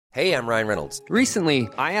Hey, I'm Ryan Reynolds. Recently,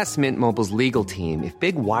 I asked Mint Mobile's legal team if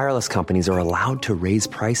big wireless companies are allowed to raise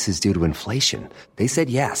prices due to inflation. They said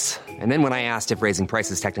yes. And then when I asked if raising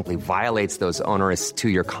prices technically violates those onerous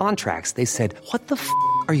two-year contracts, they said, "What the f***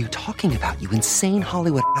 are you talking about, you insane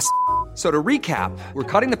Hollywood ass?" So to recap, we're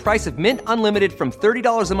cutting the price of Mint Unlimited from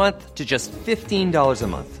 $30 a month to just $15 a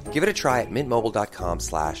month. Give it a try at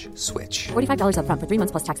mintmobile.com/switch. $45 up front for 3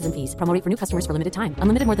 months plus taxes and fees. Promo rate for new customers for limited time.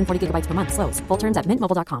 Unlimited more than 40 gigabytes per month. Slows full terms at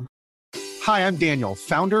mintmobile.com. Hi, I'm Daniel,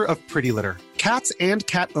 founder of Pretty Litter. Cats and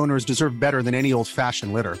cat owners deserve better than any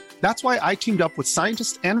old-fashioned litter. That's why I teamed up with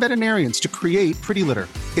scientists and veterinarians to create Pretty Litter.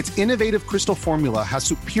 Its innovative crystal formula has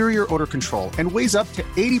superior odor control and weighs up to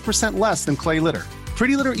 80% less than clay litter.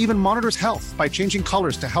 Pretty Litter even monitors health by changing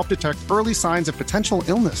colors to help detect early signs of potential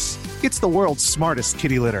illness. It's the world's smartest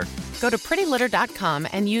kitty litter. Go to prettylitter.com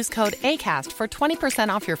and use code ACAST for 20%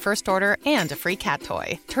 off your first order and a free cat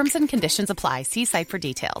toy. Terms and conditions apply. See site for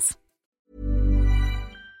details.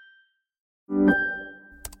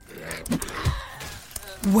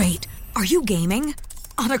 Wait, are you gaming?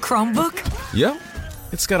 On a Chromebook? Yep.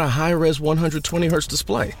 It's got a high-res 120Hz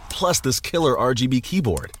display, plus this killer RGB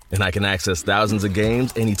keyboard. And I can access thousands of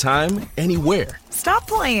games anytime, anywhere. Stop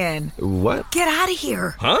playing. What? Get out of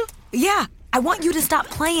here. Huh? Yeah, I want you to stop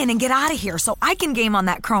playing and get out of here so I can game on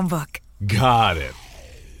that Chromebook. Got it.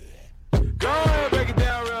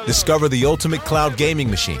 Discover the ultimate cloud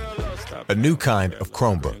gaming machine. A new kind of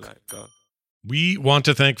Chromebook. We want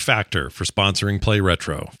to thank Factor for sponsoring Play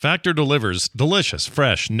Retro. Factor delivers delicious,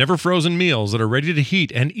 fresh, never frozen meals that are ready to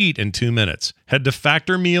heat and eat in 2 minutes. Head to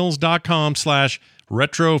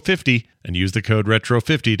factormeals.com/retro50 and use the code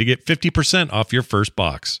retro50 to get 50% off your first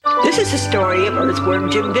box. This is the story of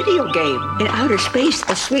Earthworm Jim video game. In outer space,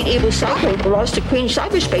 a sweet evil cyborg lost a green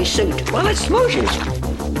cyberspace suit while it smooshes.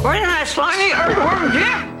 Right in that slimy Earthworm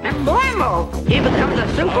Jim, and blammo, he becomes a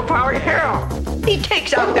superpowered hero. He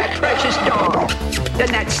takes out that precious dog.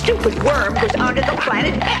 Then that stupid worm goes onto the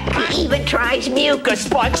planet Heck. He even tries mucus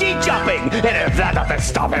spongy jumping. And if that doesn't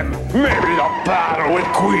stop him, maybe the battle with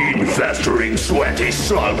Queen festering sweaty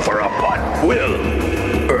slug for a butt will.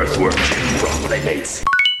 Earthworm Jim from Playmates.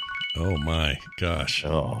 Oh my gosh.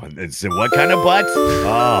 Oh, it's what kind of butt?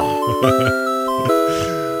 Oh.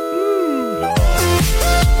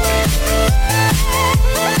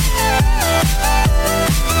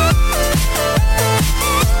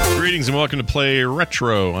 Greetings and welcome to Play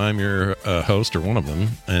Retro. I'm your host, or one of them,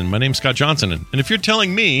 and my name's Scott Johnson. And if you're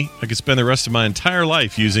telling me I could spend the rest of my entire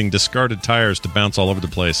life using discarded tires to bounce all over the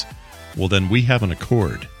place, well, then we have an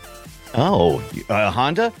Accord. Oh,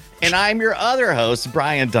 Honda? And I'm your other host,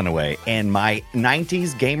 Brian Dunaway, and my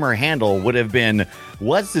 90s gamer handle would have been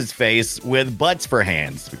What's-His-Face with butts for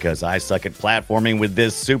hands, because I suck at platforming with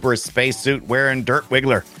this super spacesuit wearing dirt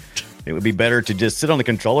wiggler. It would be better to just sit on the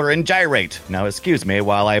controller and gyrate. Now, excuse me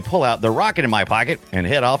while I pull out the rocket in my pocket and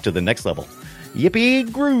head off to the next level. Yippee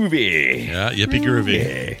groovy. Yeah, yippee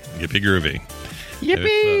groovy. Yippee groovy.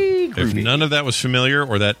 Yippee groovy. If none of that was familiar,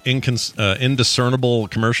 or that indiscernible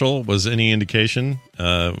commercial was any indication,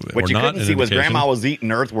 what you couldn't see was Grandma was eating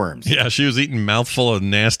earthworms. Yeah, she was eating a mouthful of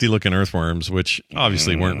nasty-looking earthworms, which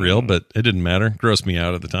obviously weren't real, but it didn't matter. Grossed me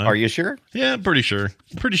out at the time. Are you sure? Yeah, I'm pretty sure.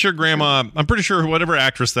 I'm pretty sure whatever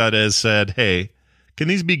actress that is said, hey, can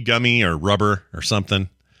these be gummy or rubber or something?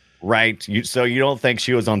 Right. So you don't think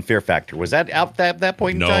she was on Fear Factor? Was that out that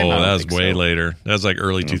point in time? No, that was way later. That was like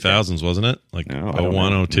early 2000s, wasn't it? Like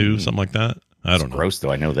 01, 02, something like that. I don't know. Gross,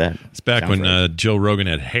 though. I know that. It's back when Joe Rogan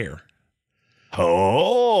had hair.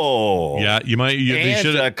 Oh. Yeah, they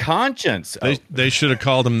should a conscience. They should have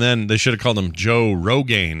called him then. They should have called him Joe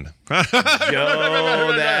Rogaine.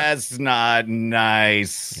 Joe, that's not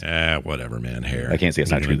nice. Yeah, whatever, man. Hair. I can't say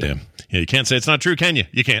it's not true. Yeah, you can't say it's not true, can you?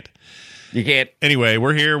 You can't. You can't. Anyway,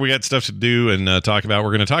 we're here. We got stuff to do and talk about.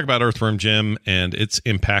 We're going to talk about Earthworm Jim and its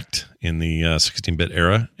impact in the 16-bit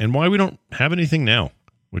era and why we don't have anything now,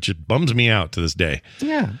 which it bums me out to this day.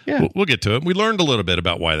 Yeah. We'll get to it. We learned a little bit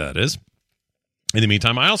about why that is. In the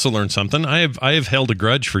meantime, I also learned something. I have held a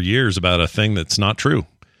grudge for years about a thing that's not true.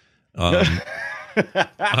 I'll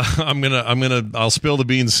spill the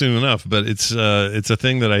beans soon enough, but it's a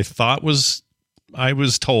thing that I thought I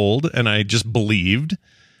was told and I just believed.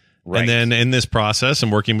 Right. And then in this process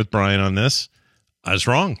and working with Brian on this, I was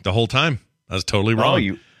wrong the whole time. I was totally wrong. Oh,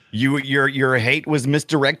 your hate was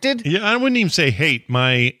misdirected? Yeah, I wouldn't even say hate.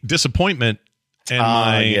 My disappointment and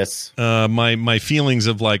my feelings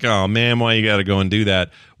of like, oh man, why you got to go and do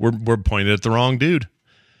that? We're pointed at the wrong dude.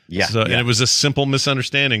 Yeah. And it was a simple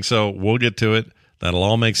misunderstanding. So we'll get to it. That'll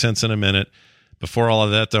all make sense in a minute. Before all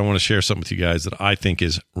of that, I want to share something with you guys that I think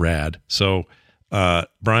is rad. So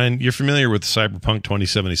Brian, you're familiar with Cyberpunk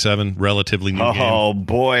 2077, relatively new game. Oh,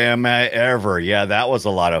 boy, am I ever. Yeah, that was a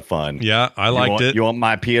lot of fun. Yeah, I liked it. You want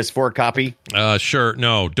my PS4 copy? Sure.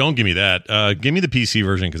 No, don't give me that. Give me the PC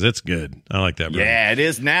version because it's good. I like that version. Yeah, it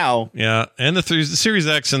is now. Yeah, and the Series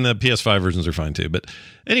X and the PS5 versions are fine too. But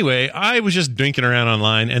anyway, I was just dinking around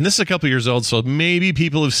online, and this is a couple years old, so maybe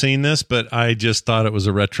people have seen this, but I just thought it was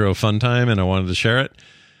a retro fun time, and I wanted to share it.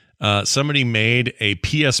 Somebody made a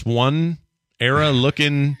PS1 era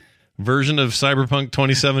looking version of Cyberpunk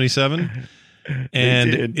 2077,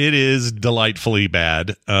 and it is delightfully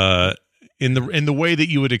bad in the way that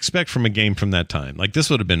you would expect from a game from that time. Like,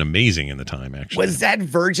 this would have been amazing in the time, actually. Was that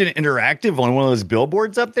Virgin Interactive on one of those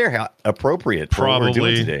billboards up there? How appropriate for what we're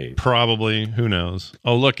doing today. Probably. Who knows?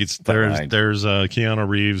 Oh, look, there's Keanu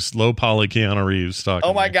Reeves, low poly Keanu Reeves talking.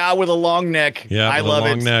 Oh my God, with a long neck. Yeah, I love it.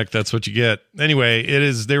 Long neck. That's what you get. Anyway,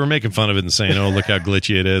 they were making fun of it and saying, "Oh, look how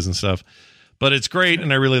glitchy it is" and stuff. But it's great,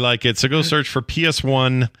 and I really like it. So go search for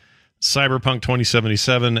PS1 Cyberpunk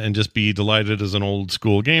 2077 and just be delighted as an old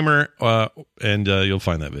school gamer, and you'll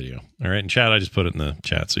find that video. All right, and chat, I just put it in the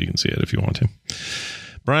chat so you can see it if you want to.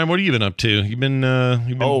 Brian, what have you been up to? You've been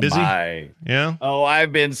busy? My. Yeah? Oh,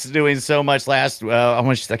 I've been doing so much I can't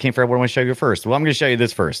figure out what I want to show you first. Well, I'm going to show you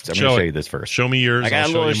this first. Show me yours. I got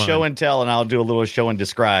a little show and tell, and I'll do a little show and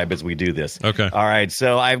describe as we do this. Okay. All right.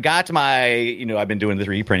 So I've got my, I've been doing the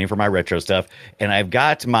 3D printing for my retro stuff, and I've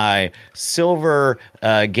got my silver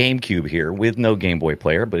GameCube here with no Game Boy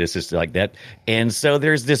player, but it's just like that. And so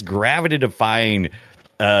there's this gravity-defying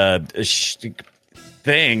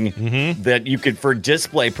thing that you could, for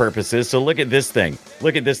display purposes. So look at this thing.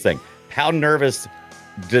 How nervous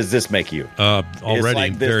does this make you? Already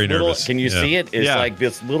like very nervous. Can you see it? It's like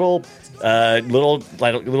this little on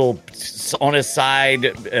a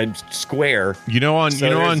side square. On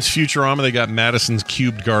Futurama they got Madison's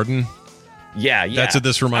cubed garden. Yeah. That's what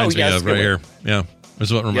this reminds me of right here. Yeah. This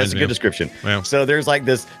is what reminds me. That's a good description. Yeah. So there's like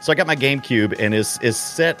this. So I got my GameCube, and it's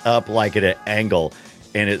set up like at an angle,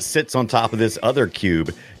 and it sits on top of this other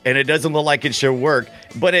cube, and it doesn't look like it should work,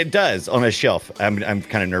 but it does on a shelf. I'm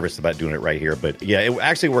kind of nervous about doing it right here, but yeah, it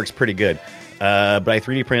actually works pretty good. But I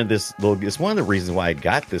 3D printed this little. It's one of the reasons why I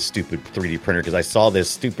got this stupid 3D printer, because I saw this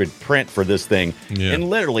stupid print for this thing, and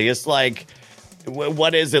literally, it's like,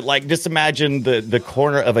 what is it like? Just imagine the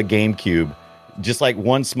corner of a GameCube, just like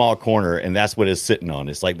one small corner, and that's what it's sitting on.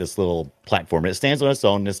 It's like this little platform. It stands on its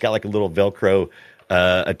own. And it's got like a little Velcro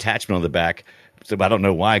attachment on the back. So I don't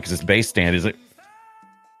know why, because its base stand isn't.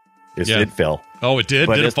 It fell. Oh, it did?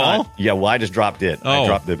 Did it fall? Well, I just dropped it.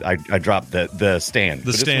 Oh. I dropped the stand.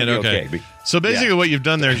 The stand, okay. So basically what you've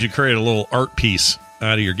done there is you create a little art piece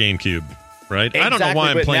out of your GameCube, right? Exactly, I don't know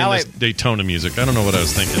why I'm playing this Daytona music. I don't know what I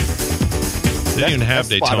was thinking. They didn't even have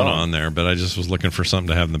Daytona on there, but I just was looking for something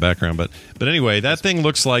to have in the background. But anyway, that thing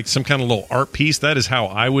looks like some kind of little art piece. That is how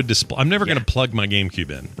I would display. I'm never going to plug my GameCube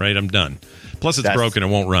in, right? I'm done. Plus, it's broken. It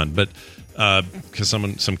won't run. But because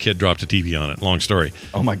some kid dropped a TV on it. Long story.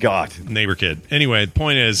 Oh, my God. Neighbor kid. Anyway, the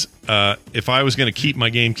point is, if I was going to keep my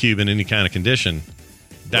GameCube in any kind of condition,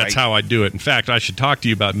 that's how I'd do it. In fact, I should talk to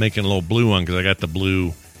you about making a little blue one, because I got the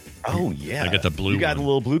blue. Oh, yeah. I got the blue. You got a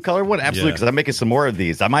little blue color one? Absolutely, because I'm making some more of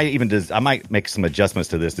these. I might make some adjustments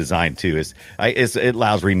to this design, too. It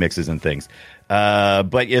allows remixes and things.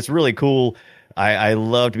 But it's really cool. I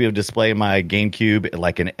love to be able to display my GameCube at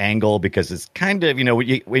like an angle, because it's kind of,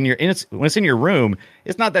 when it's in your room,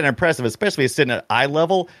 it's not that impressive, especially if it's sitting at eye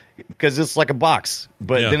level, because it's like a box.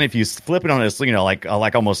 But then if you flip it on this, like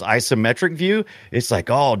almost isometric view, it's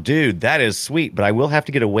like, oh, dude, that is sweet. But I will have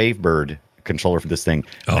to get a Wavebird controller for this thing.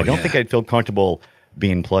 I don't think I'd feel comfortable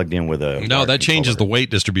being plugged in with a that changes the weight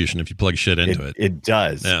distribution if you plug shit into it. It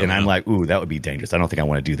does. I'm like, ooh, that would be dangerous. I don't think I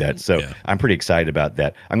want to do that. So I'm pretty excited about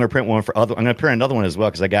that. I'm going to print I'm going to print another one as well,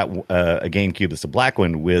 because I got a GameCube that's a black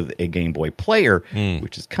one with a Game Boy player,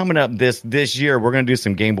 which is coming up this year. We're going to do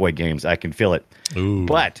some Game Boy games. I can feel it. Ooh.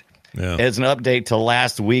 But as an update to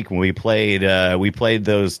last week, when we played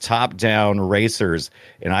those top-down racers,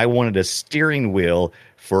 and I wanted a steering wheel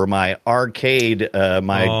for my arcade,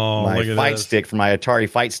 my fight stick, for my Atari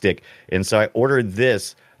fight stick. And so I ordered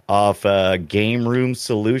this off Game Room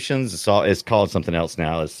Solutions. It's called something else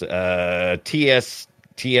now. It's TS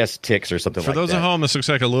Tix or something like that. For those at home, this looks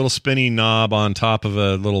like a little spinny knob on top of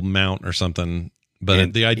a little mount or something.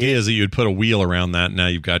 But the idea is that you'd put a wheel around that, and now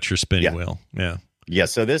you've got your spinning wheel. Yeah. Yeah,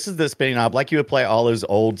 so this is the spinning knob. Like you would play all those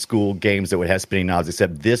old school games that would have spinning knobs,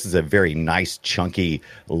 except this is a very nice, chunky,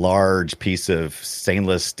 large piece of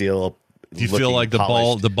stainless steel. Do you feel like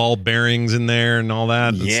the ball bearings in there and all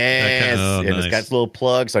that? Yes, and nice. It's got this little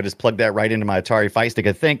plug, so I just plugged that right into my Atari Fight Stick,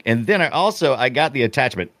 I think. And then I got the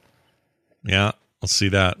attachment. Yeah. Let's see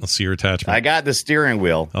that. Let's see your attachment. I got the steering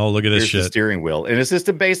wheel. Oh, look at this Here's the steering wheel. And it's just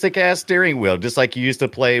a basic ass steering wheel, just like you used to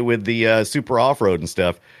play with the Super Off-Road and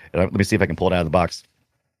stuff. And let me see if I can pull it out of the box.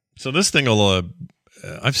 So this thing will,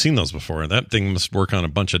 I've seen those before. That thing must work on a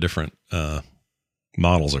bunch of different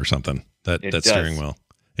models or something. That steering wheel.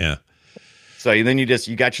 Yeah. So then you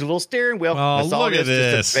got your little steering wheel. Oh, look at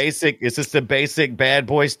this! It's just a basic bad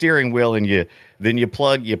boy steering wheel, and you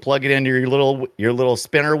plug it into your little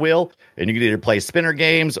spinner wheel, and you can either play spinner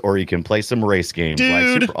games or you can play some race games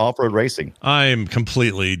like Super Off-Road Racing. I'm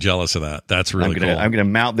completely jealous of that. That's really cool. I'm gonna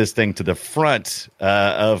mount this thing to the front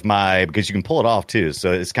of because you can pull it off too.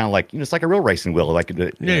 So it's kind of like it's like a real racing wheel. Like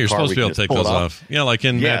you're supposed to be able to take those off. Yeah, like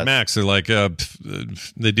in Mad Max, they're like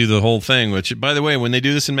they do the whole thing. Which, by the way, when they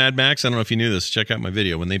do this in Mad Max, I don't know if you knew this. Check out my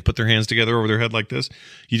video. When they put their hands together over their head like this,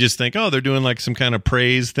 you just think, oh, they're doing like some kind of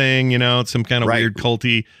praise thing, some kind of weird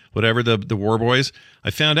culty, whatever, the War Boys.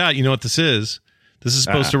 I found out, you know what this is? This is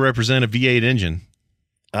supposed to represent a V8 engine.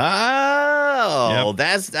 Oh,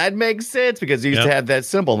 that makes sense because they used to have that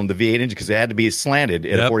symbol on the V8 engine because it had to be slanted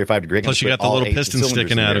at a 45 degree. Plus, you got the little piston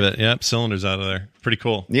sticking out of it. Yep, cylinders out of there. Pretty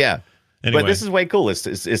cool. Yeah. Anyway. But this is way cool.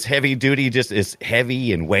 It's heavy duty, it's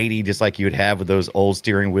heavy and weighty, just like you would have with those old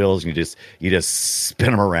steering wheels. You just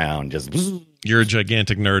spin them around. You're a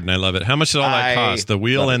gigantic nerd, and I love it. How much did all that cost? The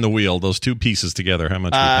wheel and the wheel, those two pieces together. How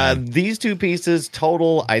much? These two pieces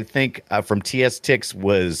total, I think, from TS Tix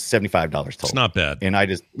was $75 total. It's not bad. And I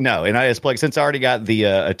just plug since I already got the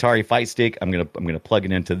Atari Fight Stick. I'm gonna plug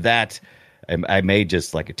it into that. I may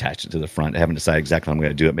just like attach it to the front. I haven't decided exactly how I'm going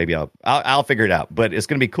to do it. Maybe I'll figure it out. But it's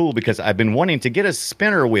going to be cool because I've been wanting to get a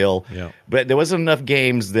spinner wheel, but there wasn't enough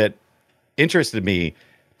games that interested me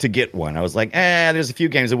to get one. I was like, there's a few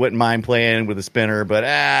games I wouldn't mind playing with a spinner, but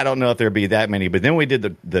I don't know if there'd be that many. But then we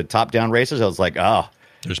did the top-down races. I was like,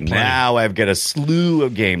 there's plenty. Now I've got a slew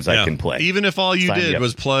of games I can play. Even if all you did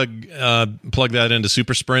was plug that into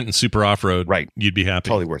Super Sprint and Super Off-Road, you'd be happy.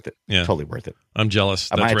 Totally worth it. Yeah. Totally worth it. I'm jealous.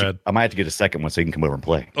 That's rad. I might have to get a second one so you can come over and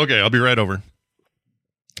play. Okay, I'll be right over.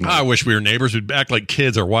 I wish we were neighbors. We'd act like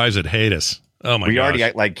kids. Our wives would hate us. Oh my gosh. We already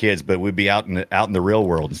act like kids, but we'd be out in the real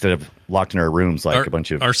world instead of locked in our rooms like a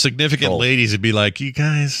bunch of our significant ladies would be like, "You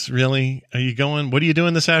guys, really? Are you going? What are you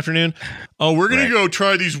doing this afternoon? Oh, we're gonna go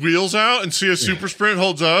try these wheels out and see if Super Sprint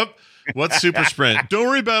holds up. What's Super Sprint? Don't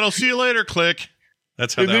worry about it. I'll see you later. Click."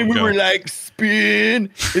 That's how. And then we were like, "Spin,"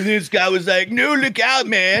 and then this guy was like, "No, look out,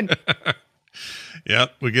 man."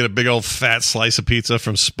 Yep, we get a big old fat slice of pizza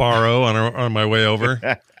from Sparrow on my way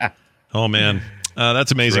over. Oh man.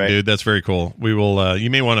 That's amazing, dude. That's very cool. We will.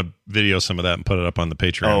 You may want to video some of that and put it up on the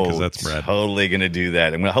Patreon because that's rad. Totally going to do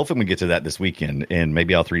that. And hopefully we get to that this weekend, and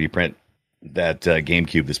maybe I'll 3D print that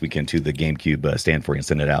GameCube this weekend too. The GameCube stand for you and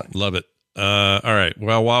send it out. Love it. All right.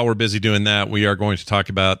 Well, while we're busy doing that, we are going to talk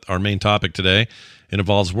about our main topic today. It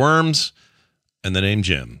involves worms and the name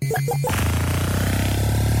Jim.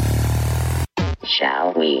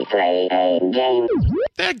 Shall we play a game?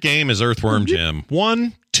 That game is Earthworm Jim.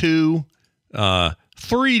 1, 2.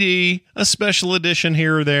 3D, a special edition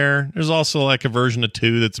here or there. There's also like a version of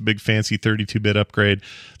 2 that's a big fancy 32-bit upgrade.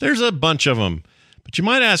 There's a bunch of them. But you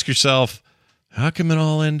might ask yourself, how come it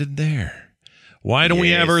all ended there? Why don't we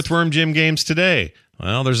have Earthworm Jim games today?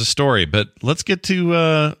 Well, there's a story, but let's get to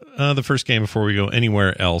the first game before we go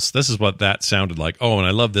anywhere else. This is what that sounded like. Oh, and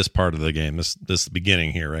I love this part of the game, this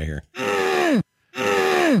beginning here, right here.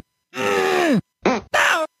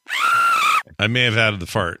 I may have added the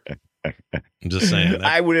fart. I'm just saying.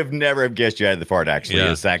 I would have never have guessed you had the fart. Actually,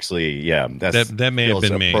 it's actually that may have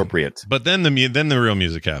been me. Appropriate. But then the real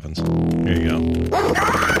music happens. Here you go.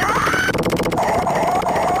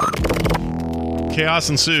 Chaos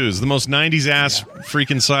ensues. The most 90s ass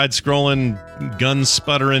freaking side scrolling, gun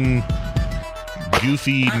sputtering,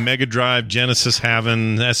 goofy Mega Drive, Genesis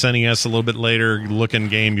having, SNES a little bit later looking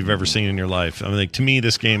game you've ever seen in your life. I mean, to me,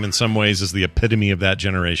 this game in some ways is the epitome of that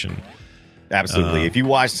generation. Absolutely. If you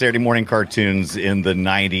watched Saturday morning cartoons in the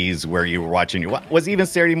 90s where you were watching, was it even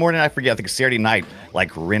Saturday morning? I forget. I think Saturday night,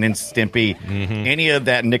 like Ren and Stimpy, any of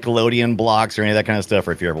that Nickelodeon blocks or any of that kind of stuff,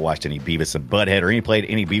 or if you ever watched any Beavis and Butthead or played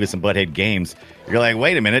any Beavis and Butthead games, you're like,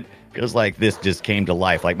 wait a minute. Feels like this just came to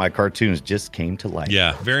life. Like my cartoons just came to life.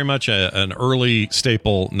 Yeah, very much an early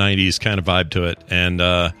staple 90s kind of vibe to it.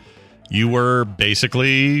 And you were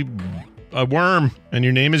basically a worm, and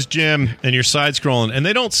your name is Jim, and you're side-scrolling, and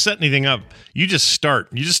they don't set anything up. You just start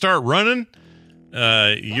running.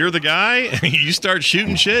 You're the guy. You start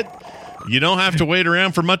shooting shit. You don't have to wait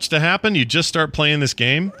around for much to happen. You just start playing this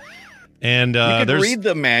game. And you could read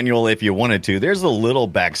the manual if you wanted to. There's a little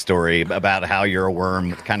backstory about how you're a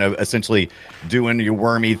worm, kind of essentially doing your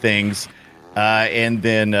wormy things. And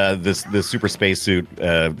then the super spacesuit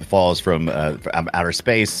falls from outer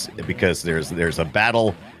space because there's a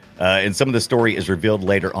battle, and some of the story is revealed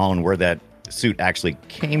later on where that suit actually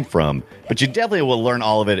came from. But you definitely will learn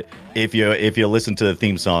all of it if you listen to the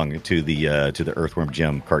theme song to the Earthworm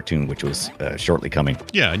Jim cartoon, which was shortly coming.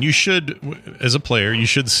 Yeah, and you should, as a player, you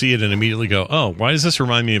should see it and immediately go, "Oh, why does this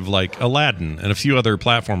remind me of like Aladdin and a few other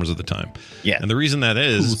platformers at the time?" Yeah, and the reason that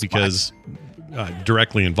is because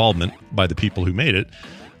directly involvement by the people who made it,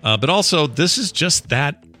 but also this is just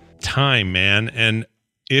that time, man. And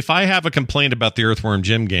if I have a complaint about the Earthworm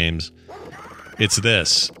Jim games, it's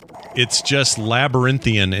this. It's just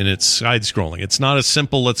labyrinthian in its side-scrolling. It's not a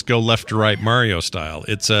simple let's go left to right Mario style.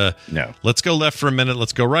 It's let's go left for a minute,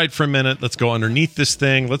 let's go right for a minute, let's go underneath this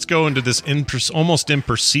thing, let's go into this almost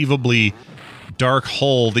imperceivably dark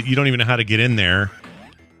hole that you don't even know how to get in there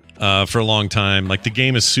for a long time. Like, the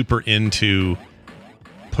game is super into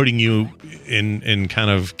putting you in kind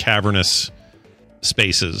of cavernous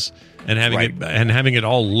spaces. And having it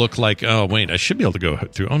all look like, oh wait, I should be able to go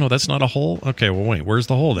through. Oh no, that's not a hole. Okay, well wait, where's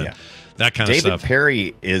the hole then? Yeah. That kind of stuff.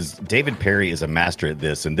 David Perry is a master at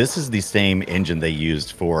this, and this is the same engine they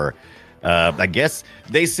used for. I guess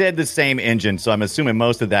they said the same engine, so I'm assuming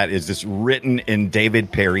most of that is just written in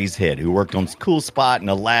David Perry's head, who worked on Cool Spot and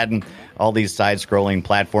Aladdin, all these side-scrolling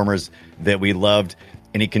platformers that we loved,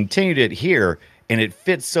 and he continued it here, and it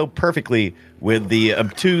fits so perfectly with the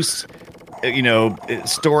obtuse,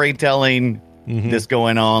 storytelling, this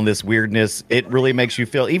going on, this weirdness. It really makes you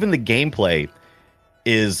feel, even the gameplay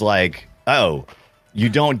is like, oh, you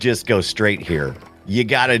don't just go straight here. You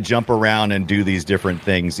got to jump around and do these different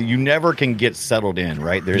things. You never can get settled in,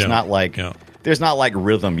 right? There's not like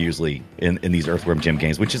rhythm usually in these Earthworm Jim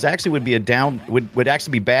games, which is actually would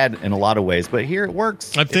actually be bad in a lot of ways. But here it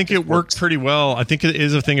works. I think it worked pretty well. I think it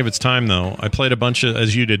is a thing of its time, though. I played a bunch of,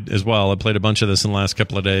 as you did as well. I played a bunch of this in the last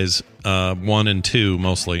couple of days, 1 and 2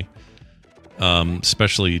 mostly.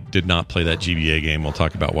 Especially did not play that GBA game. We'll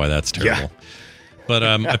talk about why that's terrible. Yeah. But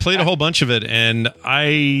I played a whole bunch of it, and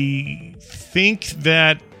I think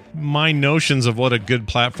that my notions of what a good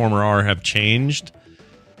platformer are have changed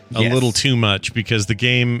a little too much, because the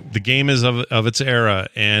game is of its era,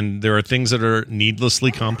 and there are things that are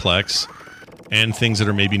needlessly complex and things that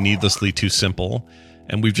are maybe needlessly too simple,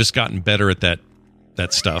 and we've just gotten better at that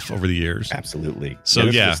stuff over the years. Absolutely. So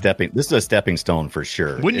this is a stepping stone for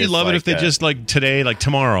sure. Wouldn't you love it if they just like today, like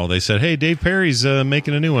tomorrow, they said, "Hey, Dave Perry's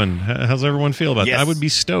making a new one. How's everyone feel about that?" I would be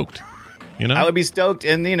stoked. I would be stoked,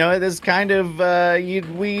 and this kind of we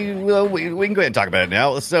can go ahead and talk about it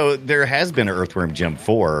now. So there has been an Earthworm Jim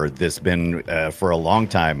 4 that's been for a long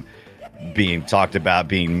time being talked about,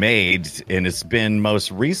 being made, and it's been most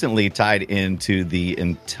recently tied into the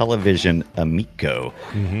Intellivision Amico,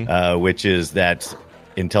 which is that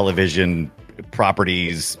Intellivision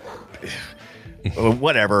Properties,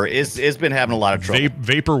 whatever. It's been having a lot of trouble.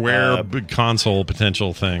 Vaporware console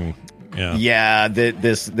potential thing. Yeah.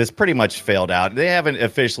 This pretty much failed out. They haven't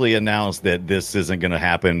officially announced that this isn't going to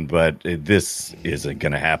happen, but this isn't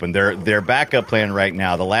going to happen. Their backup plan right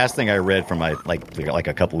now. The last thing I read from like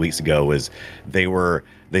a couple weeks ago was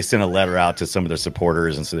they sent a letter out to some of their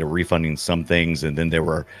supporters, and so they're refunding some things, and then they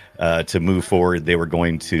were to move forward. They were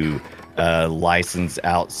going to license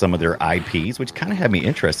out some of their IPs, which kind of had me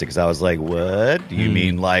interested, because I was like, what do you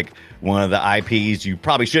mean, like one of the IPs you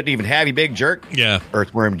probably shouldn't even have, you big jerk? Yeah.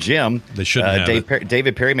 Earthworm Jim. They shouldn't have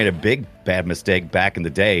David Perry made a big bad mistake back in the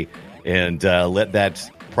day and let that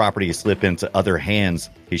property slip into other hands.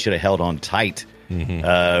 He should have held on tight.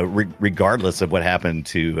 Regardless of what happened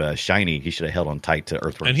to Shiny, he should have held on tight to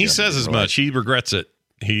Earthworm Jim. And he says as much. He regrets it.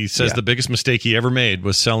 He says the biggest mistake he ever made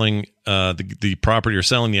was selling the property, or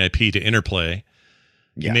selling the IP to Interplay.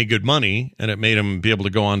 He made good money, and it made him be able to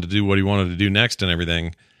go on to do what he wanted to do next and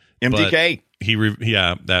everything. MDK.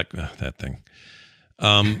 That thing.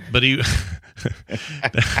 But he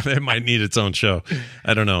that might need its own show.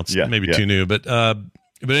 I don't know. It's maybe too new, but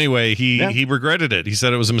anyway, he regretted it. He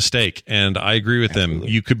said it was a mistake, and I agree with him.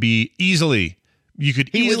 You could easily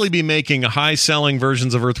be making high-selling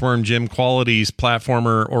versions of Earthworm Jim, qualities,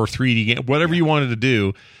 platformer, or 3D game, whatever you wanted to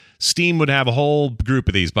do. Steam would have a whole group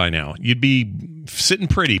of these by now. You'd be sitting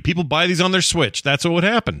pretty. People buy these on their Switch. That's what would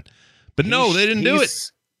happen. But no, they didn't do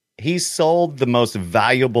it. He sold the most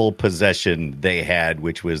valuable possession they had,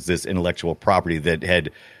 which was this intellectual property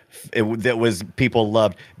that was people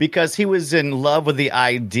loved, because he was in love with the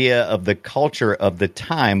idea of the culture of the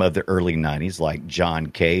time of the early 90s, like John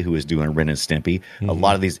Kay, who was doing Ren and Stimpy. A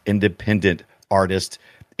lot of these independent artists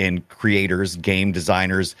and creators, game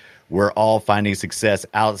designers, were all finding success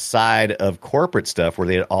outside of corporate stuff, where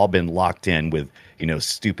they had all been locked in with,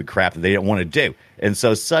 stupid crap that they didn't want to do. And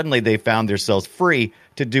so suddenly they found themselves free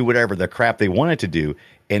to do whatever the crap they wanted to do.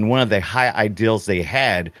 And one of the high ideals they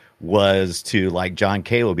had was to, like John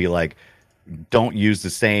K. will be like, don't use the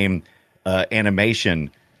same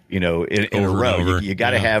animation, in a row. You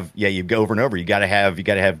got to have, you go over and over. You got to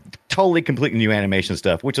have totally completely new animation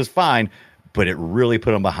stuff, which is fine, but it really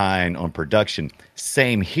put them behind on production.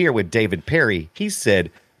 Same here with David Perry. He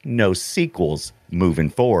said no sequels moving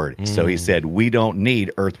forward. So he said, we don't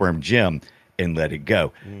need Earthworm Jim, and let it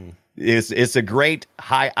go. It's a great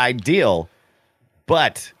high ideal,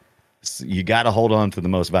 but you got to hold on to the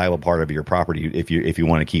most valuable part of your property if you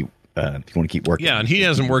want to keep working. Yeah, and he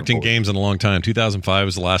hasn't worked in games in a long time. 2005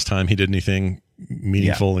 was the last time he did anything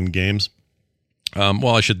meaningful in games.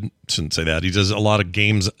 Well, I shouldn't say that. He does a lot of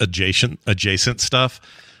games adjacent stuff.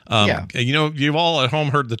 You've all at home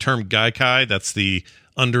heard the term Gaikai. That's the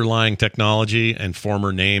underlying technology and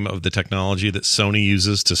former name of the technology that Sony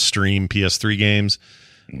uses to stream PS3 games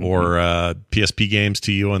or PSP games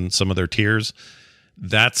to you on some of their tiers.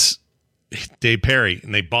 That's Dave Perry,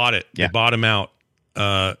 and they bought it. They bought him out.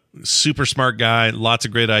 Super smart guy, lots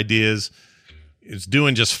of great ideas. It's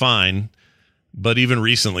doing just fine, but even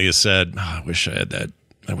recently has said, I wish I had that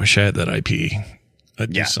IP.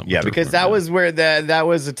 I'd do something. Yeah, because that was where that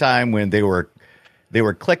was a time when they were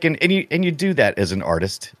clicking, and you do that as an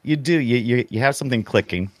artist. You have something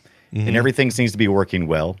clicking, and everything seems to be working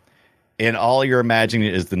well, and all you're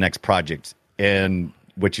imagining is the next project. And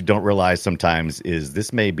what you don't realize sometimes is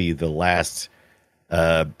this may be the last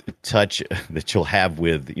touch that you'll have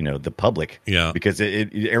with the public, because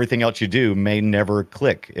everything else you do may never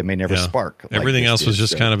click, it may never spark. Everything else was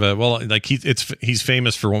just kind of he's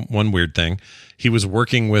famous for one weird thing. He was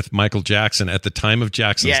working with Michael Jackson at the time of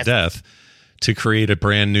Jackson's death to create a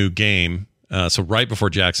brand new game. So right before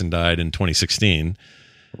Jackson died in 2016,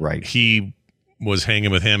 he was hanging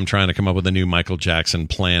with him trying to come up with a new Michael Jackson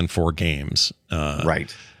plan for games. And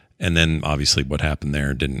then obviously what happened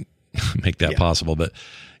there didn't make that possible. But,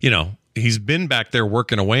 he's been back there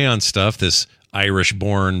working away on stuff, this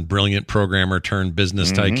Irish-born brilliant programmer turned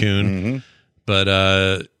business tycoon.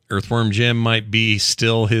 But Earthworm Jim might be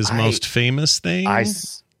still his most famous thing.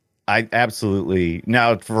 I absolutely.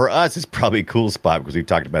 Now, for us, it's probably a cool spot because we've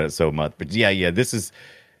talked about it so much. But this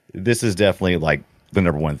is definitely like the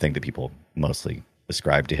number one thing that people mostly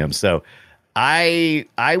ascribe to him. So I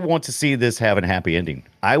want to see this have a happy ending.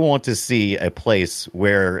 I want to see a place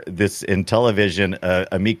where this Intellivision,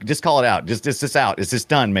 Amico, just call it out. Just this out. It's just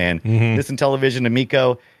done, man. This Intellivision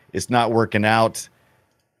Amico, it's not working out.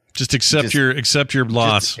 Just accept your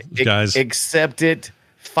loss, guys. Accept it.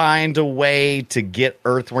 Find a way to get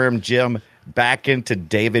Earthworm Jim back into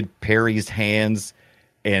David Perry's hands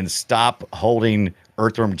and stop holding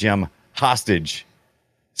Earthworm Jim hostage.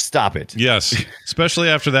 Stop it. Yes, especially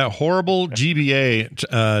after that horrible GBA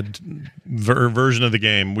version of the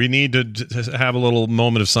game. We need to have a little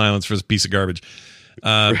moment of silence for this piece of garbage.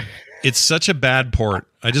 It's such a bad port.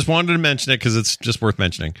 I just wanted to mention it because it's just worth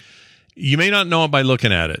mentioning. You may not know it by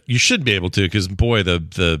looking at it. You should be able to, because boy,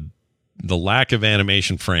 the lack of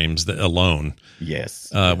animation frames alone. Yes.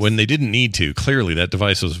 When they didn't need to. Clearly, that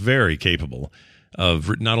device was very capable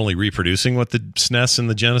of not only reproducing what the SNES and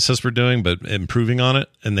the Genesis were doing, but improving on it.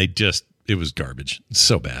 And it was garbage. It's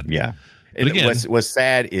so bad. Yeah. And again, what's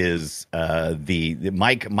sad is the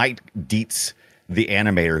Mike Dietz, the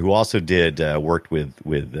animator, who also worked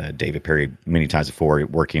with David Perry many times before,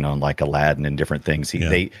 working on like Aladdin and different things.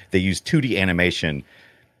 They used 2D animation,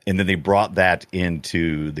 and then they brought that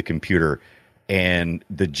into the computer. And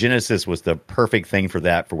the Genesis was the perfect thing for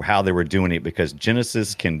that, for how they were doing it, because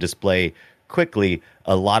Genesis can display quickly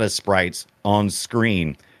a lot of sprites on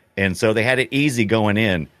screen, and so they had it easy going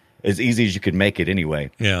in, as easy as you could make it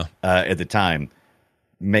anyway. At the time,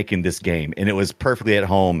 making this game, and it was perfectly at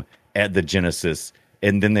home at the Genesis.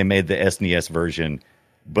 And then they made the SNES version,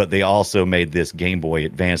 but they also made this Game Boy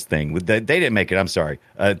Advance thing. They didn't make it. I'm sorry,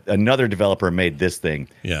 another developer made this thing,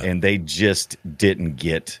 and they just didn't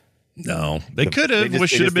get. No, they could have. It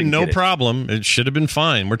should have been no problem. It should have been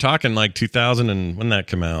fine. We're talking like 2000 and when that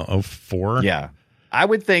came out, 04? Yeah. I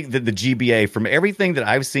would think that the GBA, from everything that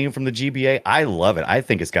I've seen from the GBA, I love it. I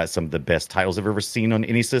think it's got some of the best titles I've ever seen on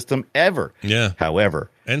any system ever. Yeah. However.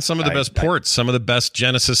 And some of the best ports. Some of the best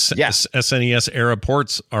Genesis SNES era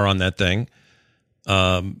ports are on that thing.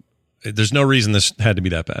 There's no reason this had to be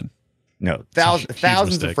that bad. No,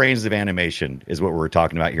 thousands of frames of animation is what we're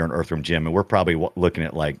talking about here on Earthworm Jim, and we're probably looking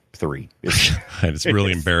at like 3. It's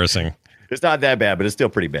really embarrassing. It's not that bad, but it's still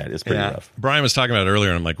pretty bad. It's pretty rough. Brian was talking about it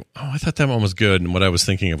earlier, and I'm like, I thought that one was good. And what I was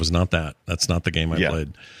thinking of was not that. That's not the game I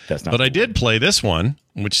played. That's not. But I did play this one,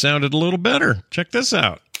 which sounded a little better. Check this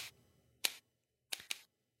out.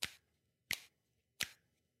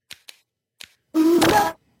 All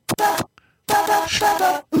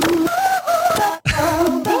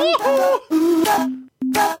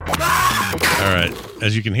right.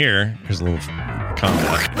 As you can hear, here's a little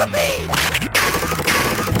combat.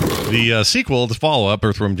 The sequel, the follow-up,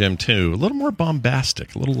 Earthworm Jim 2, a little more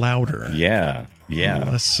bombastic, a little louder. Yeah.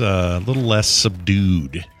 A little less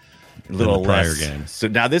subdued. A little prior game. So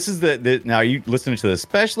now this is now are you listening to the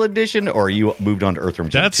special edition, or you moved on to Earthworm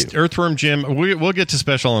Jim? That's 2? Earthworm Jim. We'll get to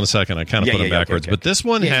special in a second. I kind of put them backwards, okay. But this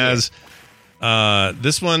one has.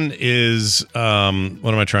 This one is. What am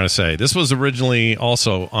I trying to say? This was originally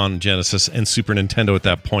also on Genesis and Super Nintendo at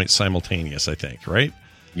that point, simultaneous. I think, right?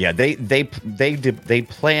 Yeah, they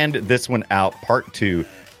planned this one out, part 2,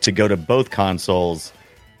 to go to both consoles.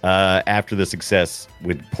 After the success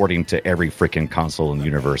with porting to every freaking console in the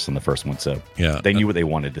universe in the first one. So they knew what they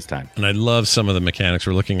wanted this time. And I love some of the mechanics.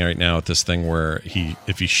 We're looking right now at this thing where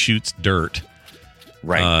if he shoots dirt,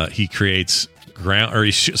 right, he creates ground,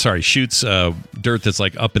 or shoots dirt that's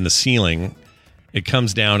like up in the ceiling. It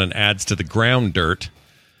comes down and adds to the ground dirt,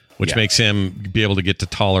 which makes him be able to get to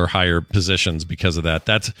taller, higher positions because of that.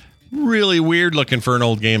 That's really weird looking for an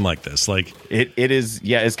old game like this. Like it is.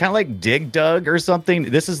 Yeah, it's kind of like Dig Dug or something.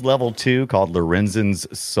 This is level 2 called Lorenzen's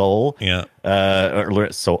Soul. Yeah.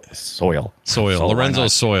 Soil.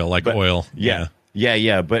 Lorenzo's soil, like oil. Yeah.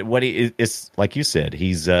 But what it's like you said,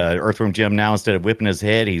 he's Earthworm Jim now. Instead of whipping his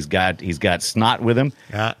head, he's got snot with him.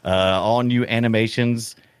 Yeah. All new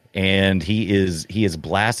animations, and he is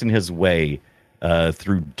blasting his way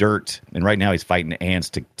through dirt. And right now he's fighting ants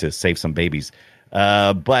to save some babies.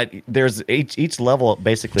 But there's each level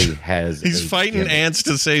basically has. He's fighting ants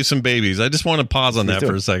to save some babies. I just want to pause on that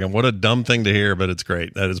for a second. What a dumb thing to hear, but it's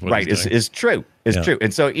great. That is what right. He's doing. It's true. It's true.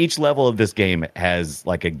 And so each level of this game has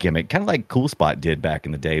like a gimmick, kind of like Cool Spot did back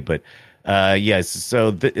in the day. But yes,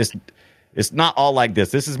 so it's not all like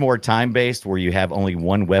this. This is more time based, where you have only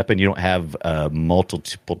one weapon. You don't have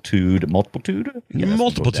multitude.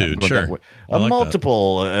 Sure. We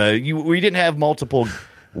didn't have multiple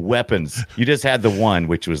weapons. You just had the one,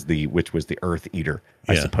 which was the Earth Eater,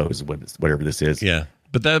 I suppose, whatever this is. Yeah,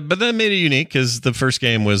 but that made it unique because the first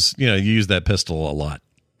game was, you used that pistol a lot,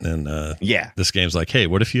 and this game's like, hey,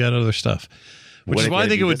 what if you had other stuff? Which is why I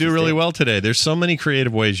think it would do really well today. There's so many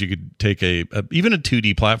creative ways you could take even a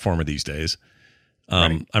 2D platformer these days.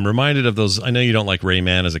 I'm reminded of those. I know you don't like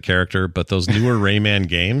Rayman as a character, but those newer Rayman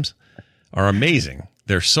games are amazing.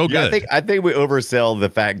 They're so good. I think we oversell the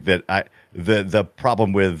fact that the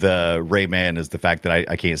problem with Rayman is the fact that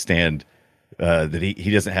I can't stand that he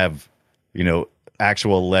doesn't have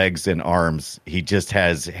actual legs and arms. He just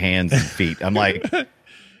has hands and feet. I'm like,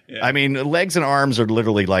 I mean, legs and arms are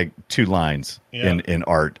literally like two lines in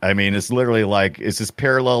art. I mean, it's literally like it's just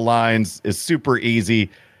parallel lines. It's super easy.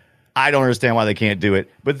 I don't understand why they can't do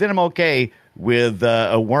it. But then I'm okay with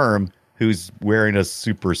a worm who's wearing a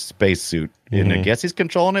super spacesuit. And I guess he's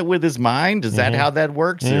controlling it with his mind. Is that how that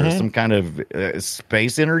works? Or some kind of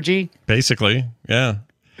space energy? Basically, yeah.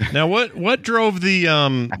 Now, what drove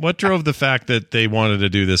the fact that they wanted to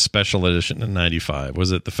do this special edition in '95?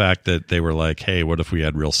 Was it the fact that they were like, "Hey, what if we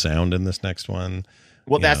had real sound in this next one?"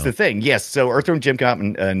 Well, that's the thing. Yes. So Earthworm Jim came out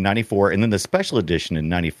in '94, and then the special edition in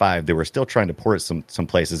 '95. They were still trying to port it some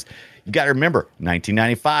places. You got to remember,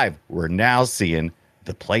 1995. We're now seeing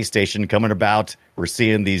the PlayStation coming about. We're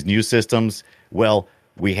seeing these new systems. Well,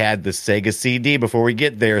 we had the Sega CD before we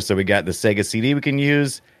get there, so we got the Sega CD we can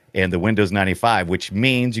use, and the Windows 95, which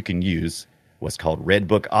means you can use what's called Red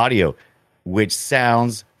Book Audio, which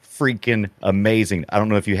sounds freaking amazing. I don't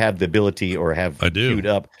know if you have the ability or have queued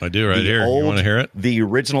up. I do right here. You want to hear it? The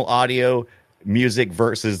original audio music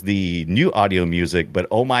versus the new audio music, but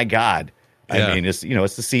oh my God. Yeah. I mean, it's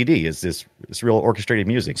the CD. It's real orchestrated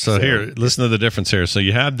music. So here, listen to the difference here. So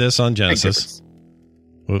you had this on Genesis.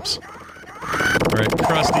 Whoops. All right,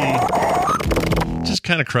 crusty. Just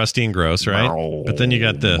kind of crusty and gross, right? No. But then you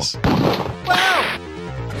got this.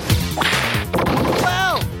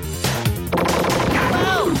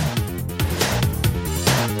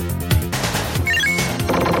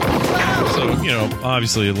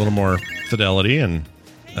 Obviously a little more fidelity and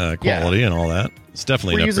quality and all that. It's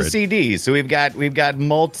definitely we're using CDs, so we've got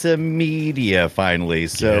multimedia finally.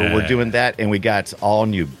 So we're doing that, and we got all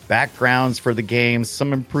new backgrounds for the game,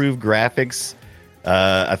 some improved graphics.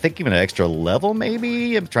 I think even an extra level,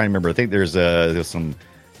 maybe. I'm trying to remember. I think there's some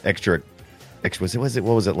extra Actually,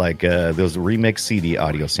 what was it like? Those remix CD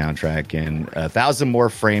audio soundtrack and 1,000 more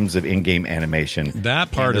frames of in-game animation.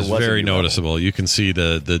 That part is very noticeable. You can see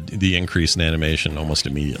the increase in animation almost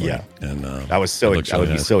immediately. Yeah, and I would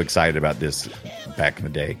be so excited about this back in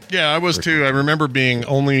the day. Yeah, I was too. I remember being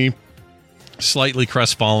only slightly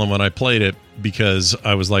crestfallen when I played it because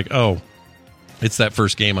I was like, oh, it's that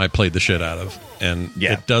first game I played the shit out of, and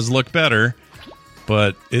it does look better,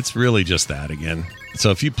 but it's really just that again.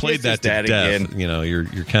 So if you played that to death, again,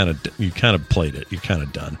 you're kind of played it. You're kind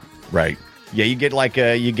of done. Right. Yeah, you get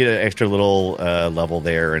an extra little level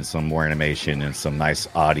there and some more animation and some nice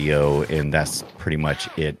audio, and that's pretty much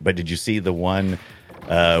it. But did you see the one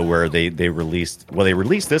where they released? Well, they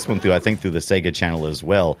released this one through the Sega channel as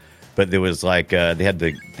well. But there was they had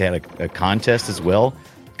a contest as well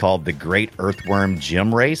called the Great Earthworm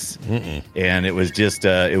Gym Race, and it was just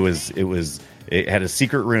it had a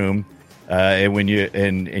secret room. And when you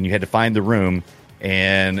had to find the room,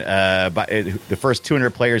 and the first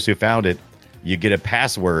 200 players who found it, you get a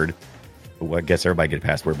password. Well, I guess everybody get a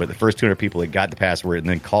password, but the first 200 people that got the password and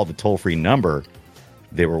then called the toll-free number,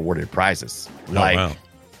 they were awarded prizes the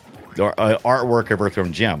artwork of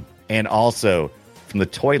Earthworm Jim, and also from the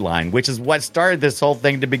toy line, which is what started this whole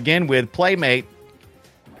thing to begin with. Playmate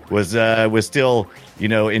was still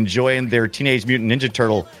enjoying their Teenage Mutant Ninja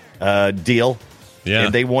Turtle deal. Yeah.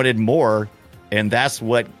 And they wanted more, and that's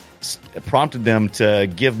what prompted them to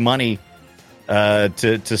give money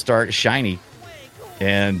to start Shiny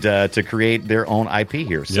and to create their own IP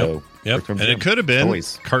here. So, and it could have been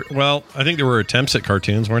toys. I think there were attempts at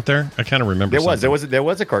cartoons, weren't there? I kind of remember there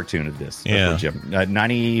was a cartoon of this. Yeah, Jim,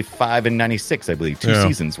 95 and 96, I believe, 2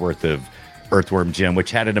 seasons worth of Earthworm Jim,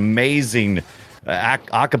 which had an amazing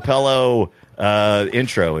acapella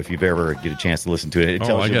intro. If you've ever get a chance to listen to it,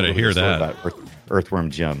 I got to hear that about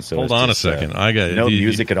Earthworm Jim. So hold on a second. I got no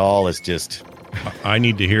music at all. It's just I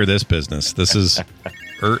need to hear this business. This is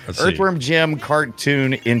Earthworm Jim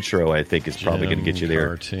cartoon intro. I think is probably going to get you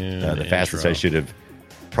there. The fastest. I should have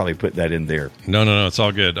probably put that in there. No, it's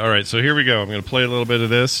all good. All right, so here we go. I'm going to play a little bit of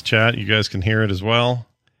this. Chat, you guys can hear it as well.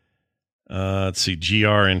 Let's see,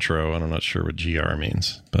 GR intro. I'm not sure what GR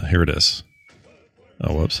means, but here it is.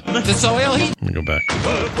 Oh, whoops. The soil heat. Let me go back.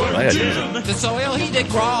 The soil he did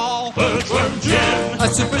crawl. A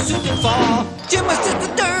super suit did fall. Jim was in the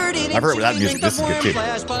dirt. I've heard without music. This is good too.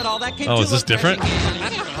 Oh, is this different?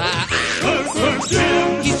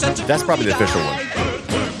 That's probably the official one.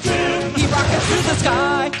 He rockets through the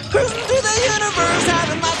sky, cruising through the universe,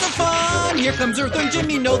 having lots of fun. Here comes Earthworm Jim.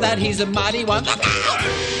 You know that he's a mighty one.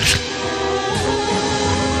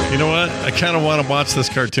 You know what? I kind of want to watch this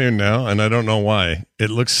cartoon now, and I don't know why. It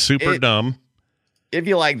looks super dumb. If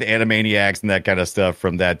you like the Animaniacs and that kind of stuff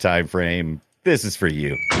from that time frame, this is for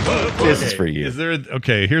you. This is for you. Is there?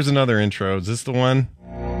 Okay, here's another intro. Is this the one?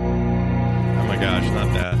 Oh my gosh,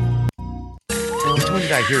 not that. Which one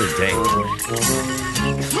did I hear today?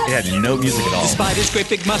 It had no music at all. Despite his great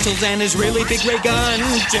big muscles and his really big ray gun,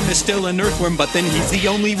 Jim is still an earthworm, but then he's the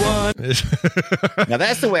only one. Now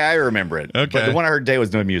that's the way I remember it. Okay. But the one I heard today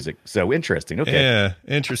was no music. So interesting. Okay. Yeah,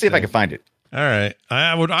 interesting. Let's see if I can find it. All right.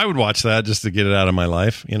 I would watch that just to get it out of my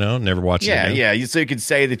life, never watch it again. Yeah, so you could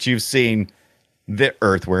say that you've seen the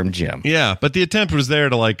Earthworm Jim. Yeah, but the attempt was there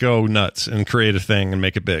to go nuts and create a thing and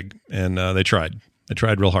make it big. And they tried. They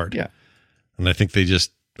tried real hard. Yeah. And I think they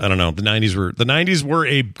just, I don't know, the 90s were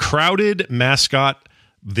a crowded mascot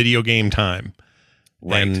video game time.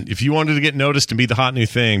 Right. And if you wanted to get noticed and be the hot new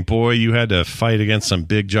thing, boy, you had to fight against some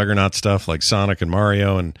big juggernaut stuff like Sonic and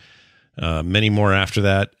Mario and many more after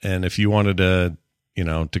that. And if you wanted to,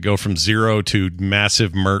 to go from zero to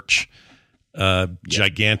massive merch,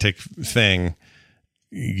 gigantic thing,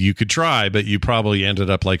 you could try, but you probably ended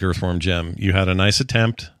up like Earthworm Jim. You had a nice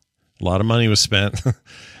attempt. A lot of money was spent,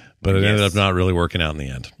 but it ended up not really working out in the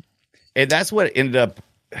end. And that's what ended up.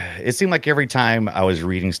 It seemed like every time I was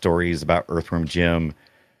reading stories about Earthworm Jim,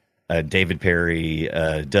 David Perry,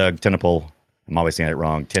 Doug Tenapple, I'm always saying it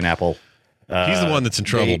wrong, Tenapple. He's the one that's in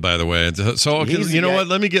trouble, by the way. So, you know what?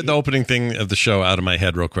 Let me get the opening thing of the show out of my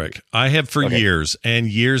head real quick. I have for years and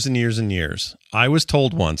years and years and years, I was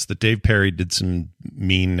told once that Dave Perry did some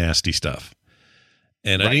mean, nasty stuff.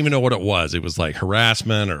 And I didn't even know what it was. It was like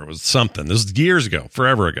harassment or it was something. This was years ago,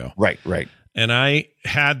 forever ago. Right. And I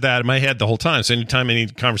had that in my head the whole time. So anytime any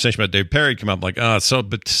conversation about Dave Perry came up, I'm like,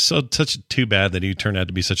 such too bad that he turned out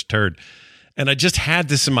to be such a turd. And I just had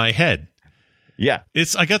this in my head. Yeah.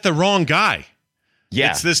 I got the wrong guy. Yeah.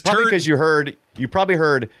 It's this probably turd. Because you probably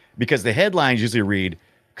heard, because the headlines usually read,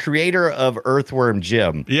 creator of Earthworm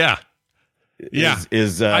Jim. Yeah.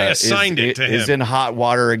 I assigned it to him. Is in hot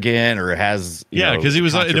water again, or has because he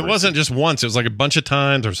was. It wasn't just once; it was like a bunch of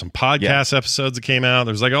times. There were some podcast episodes that came out.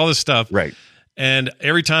 There was like all this stuff, right? And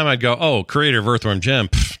every time I'd go, "Oh, creator of Earthworm Jim,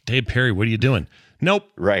 Dave Perry, what are you doing?" Nope.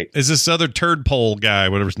 Right. Is this other turd pole guy,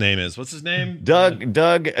 whatever his name is? What's his name? Doug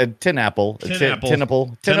Tenapple.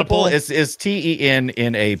 Tenapple is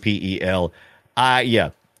Tennapel. Yeah.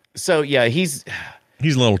 So yeah, he's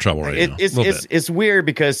in a little trouble right now. It's weird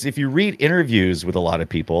because if you read interviews with a lot of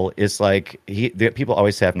people, it's like people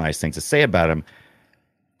always have nice things to say about him,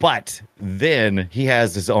 but then he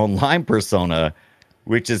has his own line persona,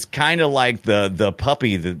 which is kind of like the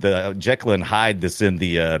puppy, the Jekyll and Hyde that's in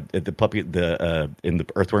the puppy in the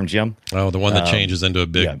Earthworm Jim. Oh, the one that changes into a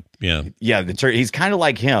big he's kind of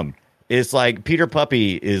like him. It's like Peter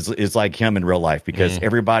Puppy is like him in real life because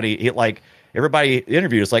everybody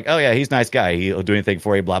interviewed. It's like, oh yeah, he's a nice guy. He'll do anything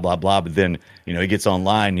for you. Blah blah blah. But then he gets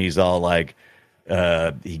online. He's all like,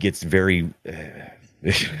 he gets very.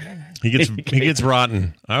 He gets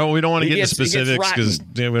rotten. We don't want to get into specifics because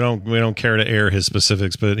we don't care to air his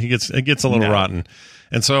specifics, but it gets a little rotten.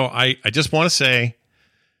 And so I just want to say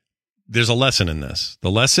there's a lesson in this.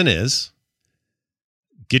 The lesson is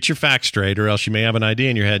get your facts straight, or else you may have an idea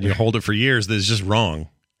in your head and you hold it for years that is just wrong.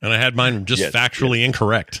 And I had mine just factually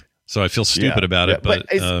incorrect, so I feel stupid about it. But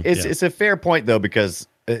it's a fair point though, because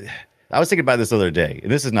I was thinking about this the other day,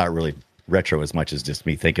 and this is not really retro as much as just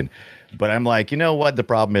me thinking, but I'm like, you know what the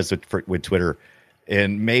problem is with Twitter,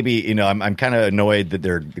 and maybe I'm kind of annoyed that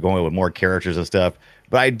they're going with more characters and stuff,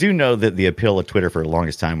 but I do know that the appeal of Twitter for the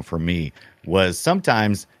longest time for me was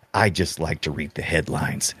sometimes I just like to read the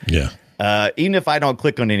headlines. Even if I don't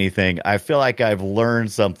click on anything, I feel like I've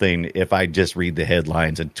learned something if I just read the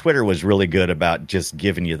headlines, and Twitter was really good about just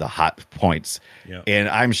giving you the hot points. And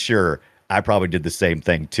I'm sure I probably did the same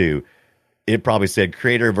thing too. It probably said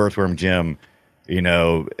creator of Earthworm Jim,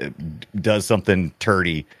 does something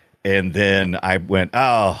turdy. And then I went,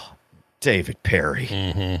 oh, David Perry,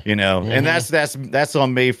 and that's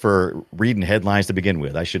on me for reading headlines to begin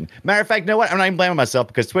with. I shouldn't. Matter of fact, you know what? I'm not even blaming myself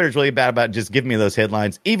because Twitter's really bad about just giving me those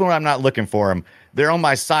headlines. Even when I'm not looking for them, they're on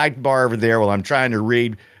my sidebar over there while I'm trying to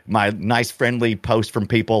read my nice friendly post from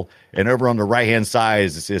people. And over on the right-hand side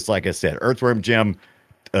is like I said, Earthworm Jim,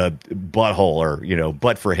 butthole, or,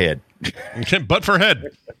 butt for head. Butt for head.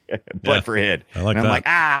 Butt for head. I like and that.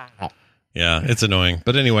 I'm like, Yeah, it's annoying.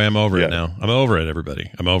 But anyway, I'm over it now. I'm over it, everybody.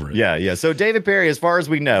 I'm over it. Yeah. So David Perry, as far as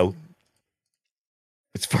we know,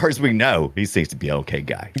 he seems to be an okay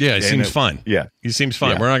guy. Yeah, he seems fine. Yeah. He seems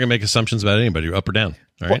fine. Yeah. We're not going to make assumptions about anybody, up or down.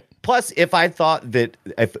 All right? Plus, if I thought that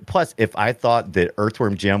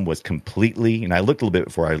Earthworm Jim was completely, and I looked a little bit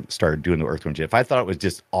before I started doing the Earthworm Jim, if I thought it was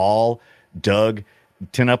just all Doug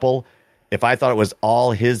Tenapple, if I thought it was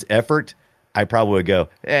all his effort, I probably would go,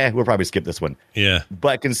 we'll probably skip this one. Yeah.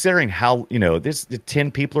 But considering how, there's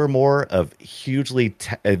 10 people or more of hugely,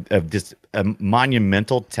 of just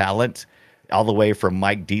monumental talent, all the way from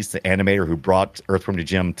Mike Deese, the animator who brought Earthworm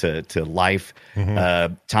Jim to life,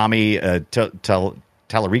 Tommy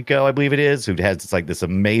Tallarico, I believe it is, who has this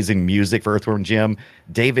amazing music for Earthworm Jim,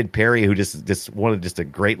 David Perry, who just wanted just a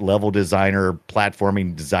great level designer,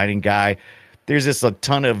 platforming, designing guy. There's just a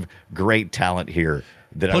ton of great talent here.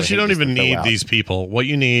 Plus, you don't even need these people. What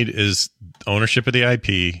you need is ownership of the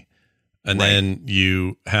IP, and then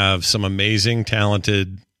you have some amazing,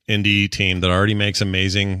 talented indie team that already makes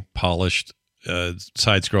amazing, polished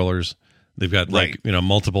side scrollers. They've got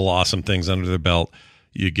multiple awesome things under their belt.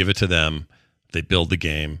 You give it to them, they build the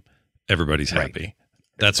game. Everybody's happy.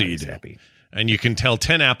 That's what you do. Happy. And you can tell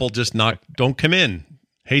Tenapple don't come in.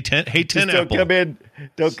 Hey, Tenapple.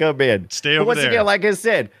 Don't come in. Stay over once there. Again, like I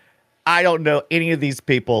said, I don't know any of these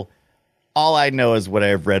people. All I know is what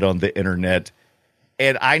I've read on the internet.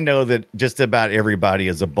 And I know that just about everybody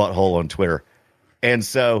is a butthole on Twitter. And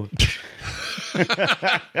so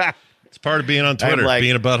it's part of being on Twitter,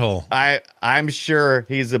 being a butthole. I'm sure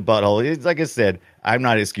he's a butthole. It's, like I said, I'm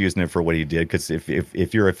not excusing him for what he did, because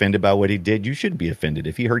if you're offended by what he did, you should be offended.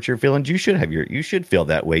 If he hurt your feelings, you should feel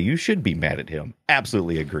that way. You should be mad at him.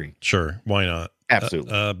 Absolutely agree. Sure, why not?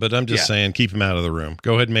 Absolutely. But I'm just saying, keep him out of the room.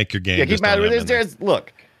 Go ahead and make your game. Yeah, keep him out of the room.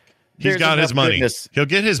 Look, he's got his money. Goodness. He'll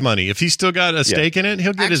get his money. If he's still got a stake in it,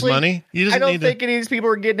 he'll get his money. I don't think any of these people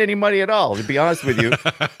are getting any money at all, to be honest with you.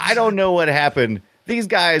 I don't know what happened. These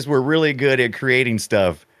guys were really good at creating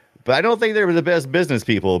stuff, but I don't think they were the best business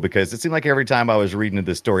people, because it seemed like every time I was reading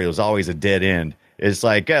this story, it was always a dead end. It's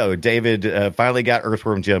like, David finally got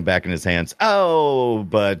Earthworm Jim back in his hands.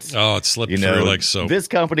 But it slipped through like soap. This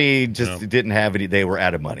company just didn't have any. They were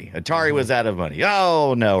out of money. Atari was out of money.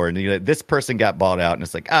 Oh no! Or this person got bought out, and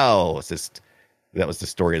it's like, it's just that was the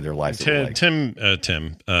story of their lives. Dave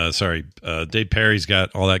Perry's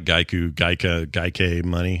got all that Geico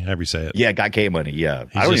money. However you say it. Yeah, Geico money. Yeah,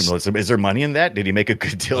 I don't even know. Is there money in that? Did he make a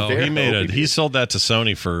good deal there? He sold that to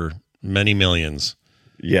Sony for many millions.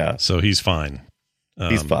 Yeah, so he's fine.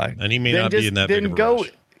 He's fine, and he may not be in that. Then big of a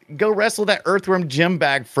rush. Go wrestle that Earthworm Jim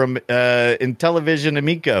back from Intellivision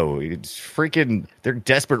Amico. It's freaking. They're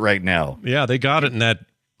desperate right now. Yeah, they got it in that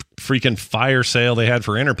freaking fire sale they had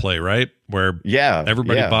for Interplay, right? Where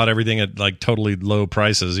everybody bought everything at like totally low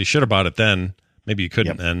prices. You should have bought it then. Maybe you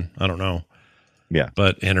couldn't then. I don't know. Yeah.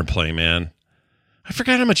 But Interplay, man. I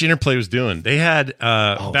forgot how much Interplay was doing. They had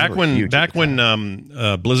back when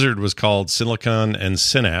Blizzard was called Silicon and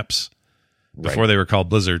Synapse, before they were called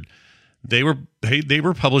Blizzard, they were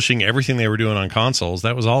publishing everything they were doing on consoles.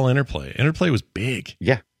 That was all Interplay. Interplay was big.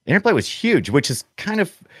 Yeah. Interplay was huge, which is kind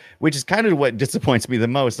of what disappoints me the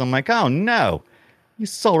most. I'm like, oh no, you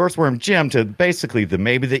sold Earthworm Jim to basically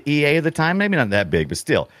maybe the EA of the time, maybe not that big, but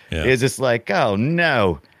still, it's just like, oh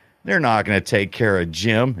no, they're not going to take care of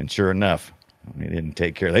Jim. And sure enough, they didn't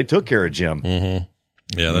take care. They took care of Jim.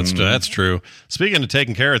 Mm-hmm. Yeah, that's true. Speaking of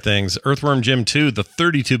taking care of things, Earthworm Jim 2, the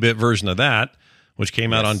 32-bit version of that, which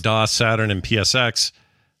came out on DOS, Saturn, and PSX,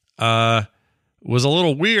 was a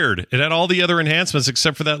little weird. It had all the other enhancements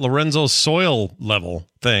except for that Lorenzo soil level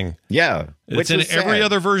thing. Yeah. It's in every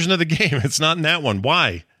other version of the game. It's not in that one.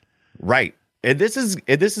 Why? Right. And this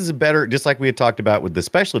is a better, just like we had talked about with the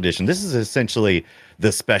special edition, this is essentially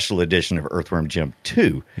the special edition of Earthworm Jim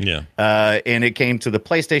 2. Yeah. And it came to the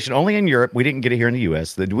PlayStation only in Europe. We didn't get it here in the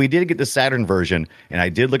US. We did get the Saturn version, and I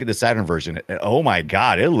did look at the Saturn version. Oh my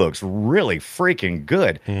God, it looks really freaking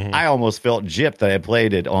good. Mm-hmm. I almost felt gypped that I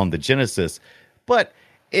played it on the Genesis. But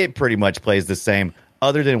it pretty much plays the same,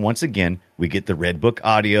 other than, once again, we get the Red Book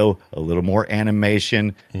audio, a little more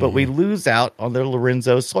animation, but we lose out on the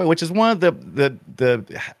Lorenzo soil, which is one of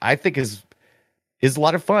the I think is a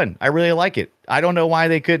lot of fun. I really like it. I don't know why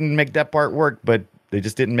they couldn't make that part work, but they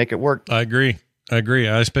just didn't make it work. I agree. I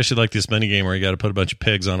especially like this minigame where you got to put a bunch of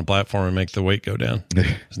pigs on a platform and make the weight go down.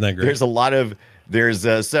 Isn't that great? There's a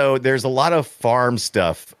lot of farm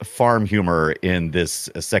stuff, farm humor in this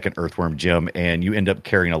second Earthworm Jim, and you end up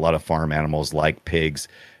carrying a lot of farm animals like pigs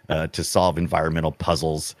to solve environmental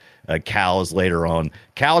puzzles. Cows later on.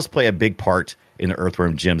 Cows play a big part in the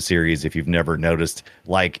Earthworm Jim series. If you've never noticed,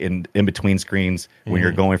 like in between screens, when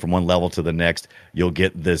you're going from one level to the next, you'll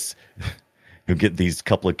get these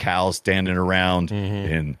couple of cows standing around,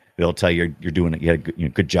 and they'll tell you you're doing it. You had a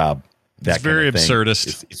good job. It's very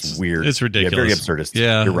absurdist. It's weird. It's ridiculous. Yeah, very absurdist.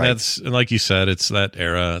 Yeah, you're right. That's, like you said, it's that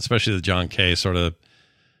era, especially the John Kay sort of,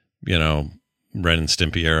 Ren and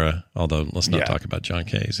Stimpy era. Although, let's not talk about John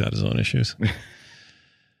Kay. He's got his own issues.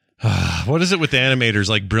 What is it with the animators,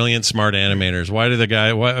 like brilliant, smart animators?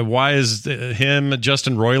 Why why is him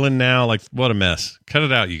Justin Roiland now? Like, what a mess. Cut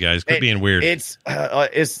it out, you guys. Quit being weird. It's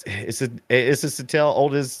just a tale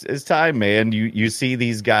old as time, man. You see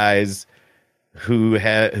these guys who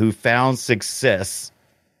found success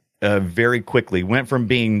very quickly, went from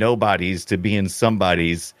being nobodies to being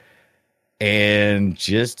somebodies, and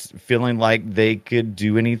just feeling like they could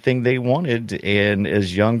do anything they wanted. And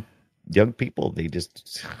as young people, they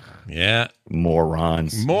just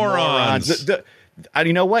morons.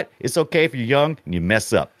 You know what? It's okay if you're young and you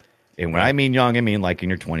mess up. And when I mean young, I mean like in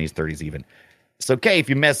your 20s, 30s even. It's okay if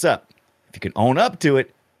you mess up. If you can own up to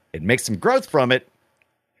it and make some growth from it,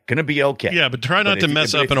 gonna be okay. Yeah, but try not to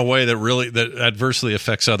mess up in a way that adversely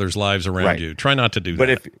affects others' lives around you. Try not to do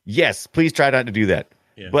that. But please try not to do that.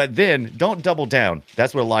 Yeah. But then don't double down.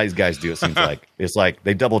 That's what a lot of these guys do. It seems like it's like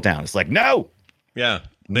they double down. It's like, no. Yeah,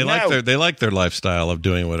 they like their lifestyle of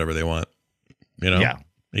doing whatever they want. Yeah.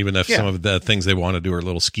 Even if some of the things they want to do are a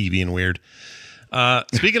little skeevy and weird.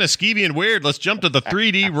 Speaking of skeevy and weird, let's jump to the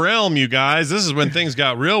 3D realm, you guys. This is when things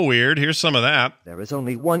got real weird. Here's some of that. There is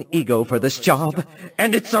only one ego for this job,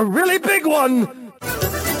 and it's a really big one.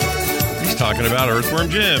 He's talking about Earthworm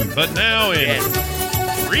Jim, but now in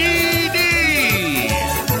 3D.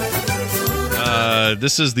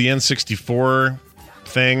 This is the N64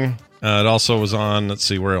 thing. It also was on, let's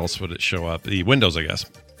see, where else would it show up? The Windows, I guess.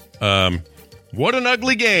 What an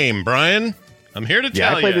ugly game, Brian. I'm here to tell you.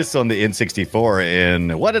 Yeah, I played this on the N64,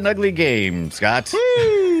 and what an ugly game, Scott.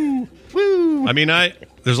 Woo! Woo! I mean,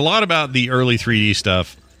 there's a lot about the early 3D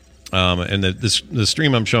stuff, and the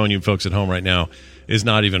stream I'm showing you folks at home right now is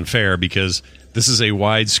not even fair because this is a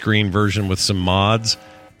widescreen version with some mods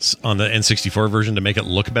on the N64 version to make it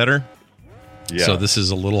look better. Yeah. So this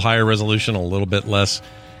is a little higher resolution, a little bit less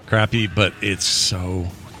crappy, but it's so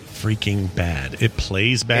freaking bad. It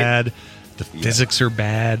plays bad. The physics are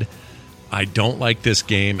bad. I don't like this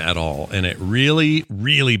game at all. And it really,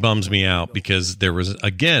 really bums me out because there was,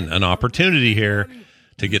 again, an opportunity here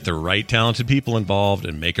to get the right talented people involved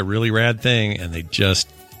and make a really rad thing. And they just,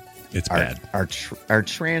 it's bad. Our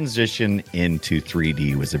transition into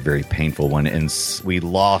 3D was a very painful one. And we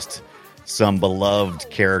lost some beloved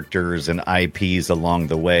characters and IPs along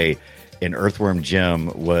the way. And Earthworm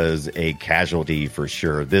Jim was a casualty for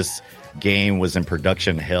sure. This game was in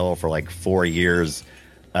production hell for like 4 years.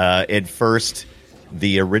 At first,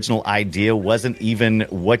 the original idea wasn't even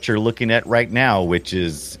what you're looking at right now, which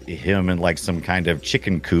is him in like some kind of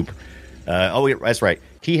chicken coop. That's right.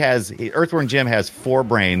 Earthworm Jim has 4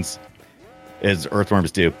 brains, as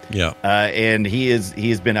earthworms do. Yeah. And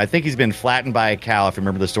he's been flattened by a cow, if I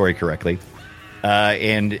remember the story correctly.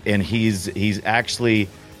 And he's actually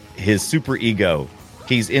his super ego.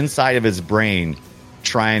 He's inside of his brain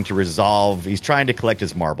trying to collect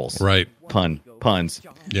his marbles. Right. Puns.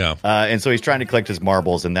 Yeah. And so he's trying to collect his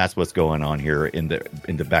marbles, and that's what's going on here in the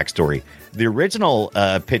backstory. The original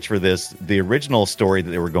pitch for this, the original story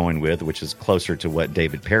that they were going with, which is closer to what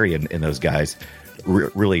David Perry and those guys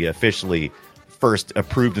really officially first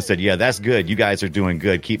approved and said, yeah, that's good. You guys are doing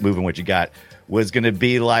good. Keep moving what you got. Was going to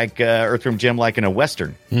be like Earthworm Jim, like in a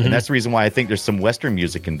Western. Mm-hmm. And that's the reason why I think there's some Western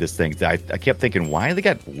music in this thing. I kept thinking, why do they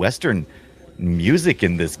got Western music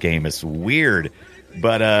in this game? It's weird.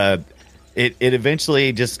 But it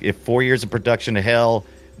eventually just, 4 years of production to hell,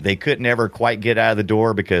 they couldn't ever quite get out of the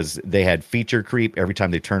door because they had feature creep every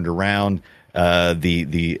time they turned around.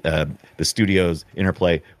 The studio's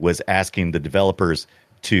Interplay was asking the developers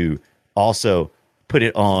to also put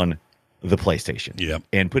it on the PlayStation,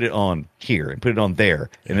 and put it on here and put it on there,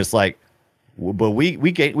 and it's like, but we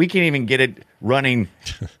can't even get it running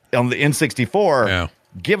on the N64. Yeah.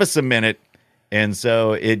 Give us a minute. And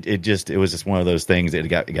so it was just one of those things that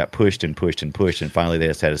it got pushed and pushed and pushed, and finally they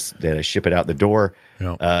just had to ship it out the door.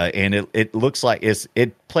 Yeah. And it looks like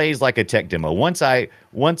it plays like a tech demo. Once I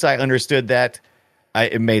understood that,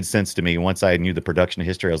 it made sense to me. Once I knew the production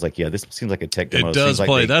history, I was like, yeah, this seems like a tech demo. It does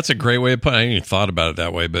play. That's a great way of putting it. I hadn't even thought about it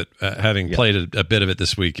that way, but having played a bit of it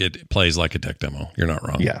this week, it plays like a tech demo. You're not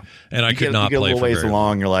wrong. Yeah. And I could not play for a little ways very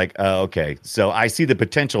along. You're like, oh, okay. So I see the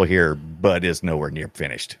potential here, but it's nowhere near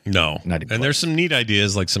finished. No. And there's some neat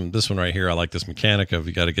ideas, like this one right here. I like this mechanic of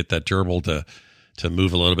you got to get that gerbil to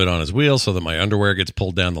move a little bit on his wheel so that my underwear gets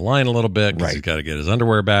pulled down the line a little bit because he's got to get his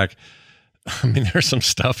underwear back. I mean, there's some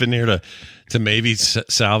stuff in here to maybe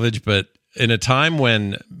salvage, but in a time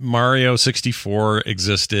when Mario 64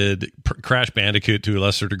 existed, Crash Bandicoot to a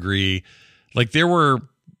lesser degree, like there were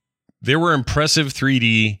impressive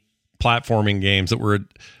 3D platforming games that were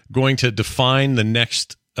going to define the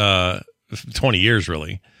next 20 years,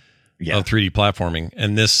 really, of 3D platforming,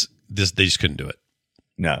 and this they just couldn't do it.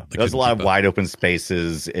 No, there was a lot of wide open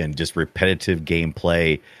spaces and just repetitive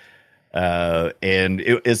gameplay. And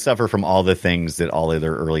it suffered from all the things that all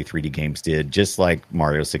other early 3D games did, just like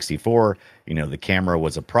Mario 64. The camera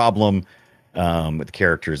was a problem. The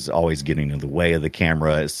characters always getting in the way of the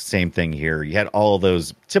camera. Same thing here. You had all of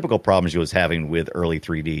those typical problems you was having with early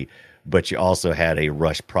 3D, but you also had a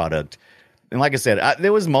rushed product. And like I said,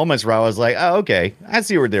 there was moments where I was like, oh, okay, I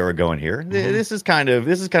see where they were going here. Mm-hmm. This is kind of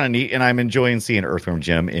neat. And I'm enjoying seeing Earthworm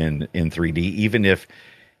Jim in 3D, even if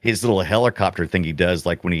his little helicopter thing he does,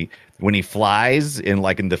 like when he flies in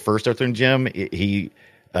the first Earthworm Jim, he's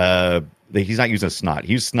not using snot.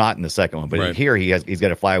 He used snot in the second one, but here he's got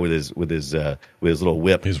to fly with his little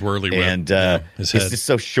whip, his whirly whip, and it's just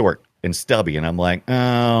so short and stubby. And I'm like,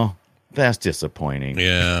 oh, that's disappointing.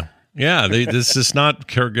 Yeah. This is not.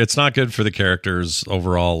 It's not good for the character's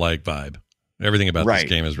overall vibe. Everything about this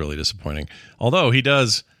game is really disappointing. Although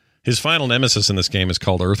his final nemesis in this game is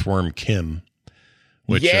called Earthworm Kim.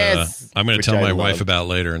 Which I'm going to tell my wife about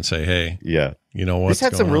later and say, hey, you know what? This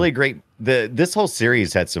had some really great. This whole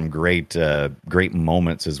series had some great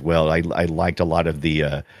moments as well. I liked a lot of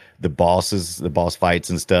the boss fights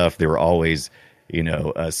and stuff. They were always,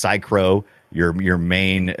 Psychro, your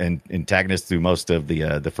main antagonist through most of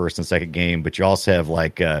the first and second game. But you also have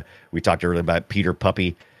we talked earlier about Peter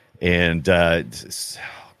Puppy and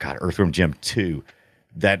Earthworm Jim 2.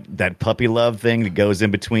 That puppy love thing that goes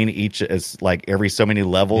in between each is every so many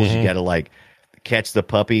levels. Mm-hmm. You got to catch the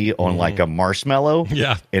puppy on a marshmallow,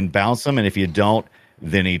 and bounce him. And if you don't,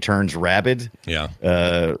 then he turns rabid. Yeah.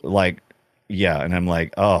 And I'm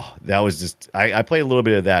like, oh, that was just. I played a little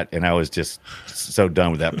bit of that, and I was just so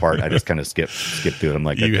done with that part. I just kind of skip through it. I'm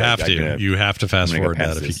like, you have to fast forward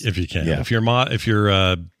that if you can. Yeah. If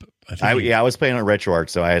your I was playing on RetroArch,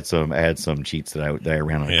 so I had some cheats that I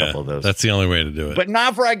ran on a couple of those. That's the only way to do it. But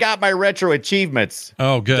not for I got my retro achievements.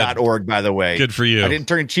 Oh, good. .org, by the way. Good for you. I didn't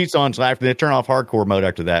turn cheats on until after they turn off hardcore mode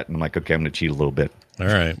after that. And I'm like, okay, I'm going to cheat a little bit. All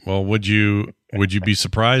right. Well, would you be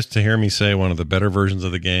surprised to hear me say one of the better versions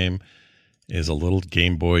of the game is a little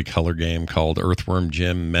Game Boy Color game called Earthworm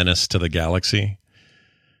Jim: Menace to the Galaxy?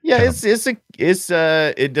 Yeah,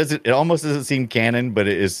 it almost doesn't seem canon, but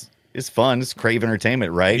it's fun. It's Crave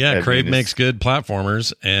Entertainment, right? Yeah, Crave makes good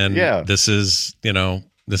platformers, and this is an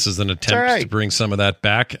attempt to bring some of that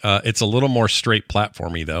back. It's a little more straight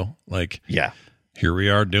platformy though. Like, here we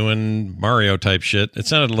are doing Mario type shit. It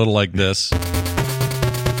sounded a little like this.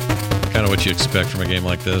 Kind of what you expect from a game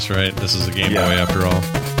like this, right? This is a Game Boy after all.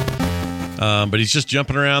 But he's just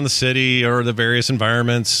jumping around the city or the various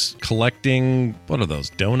environments, collecting, what are those,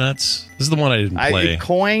 donuts? This is the one I didn't play.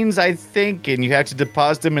 Coins, I think, and you have to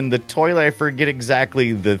deposit them in the toilet. I forget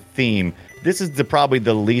exactly the theme. This is probably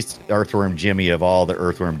the least Earthworm Jimmy of all the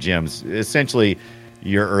Earthworm Jims. Essentially,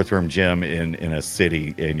 you're Earthworm Jim in a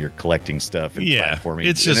city, and you're collecting stuff and platforming.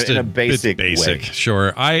 It's just in a basic way.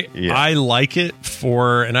 Sure. I like it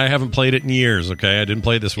and I haven't played it in years, okay? I didn't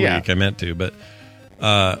play it this week. I meant to, but...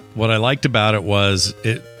 what I liked about it was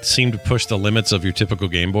it seemed to push the limits of your typical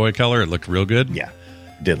Game Boy Color. It looked real good. Yeah,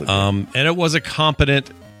 it did look good. And it was a competent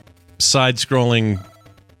side-scrolling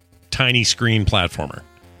tiny screen platformer.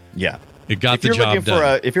 Yeah. It got the job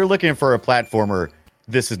done. If you're looking for a platformer,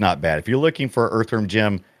 this is not bad. If you're looking for Earthworm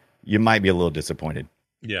Jim, you might be a little disappointed.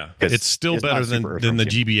 Yeah. It's still better than the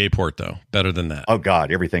GBA port, though. Better than that. Oh,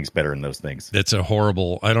 God. Everything's better in those things. It's a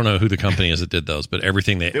horrible... I don't know who the company is that did those, but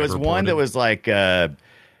everything they There was one that was like... one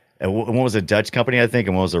was a Dutch company, I think,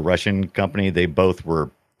 and one was a Russian company. They both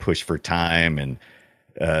were pushed for time, and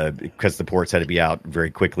because the ports had to be out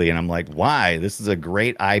very quickly. And I'm like, why? This is a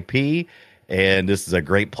great IP, and this is a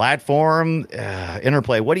great platform.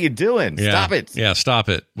 Interplay, what are you doing? Stop it. Yeah, stop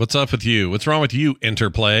it. What's up with you? What's wrong with you,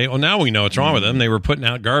 Interplay? Well, now we know what's wrong with them. They were putting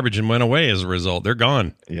out garbage and went away as a result. They're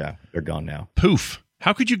gone. Yeah, they're gone now. Poof.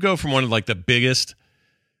 How could you go from one of like the biggest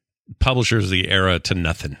publishers of the era to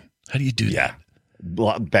nothing? How do you do that?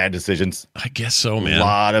 Bad decisions. I guess so, man. A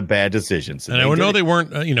lot of bad decisions. And I know they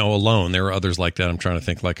weren't, alone. There were others like that. I'm trying to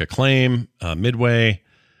think, like Acclaim, Midway.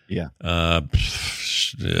 Yeah. Can't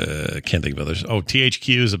think of others. Oh,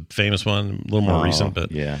 THQ is a famous one, a little more recent,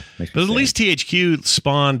 but at least THQ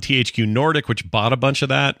spawned THQ Nordic, which bought a bunch of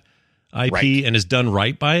that IP and has done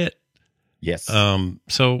right by it. Yes.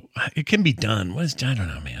 So it can be done. I don't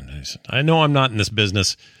know, man. I know I'm not in this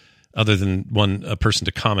business other than a person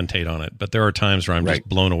to commentate on it, but there are times where I'm just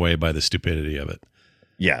blown away by the stupidity of it.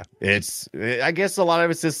 Yeah, I guess a lot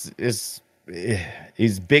of it's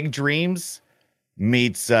is big dreams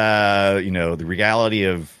meets the reality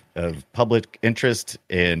of public interest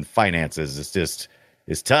and finances.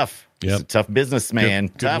 It's tough. Yep. It's a tough business, man.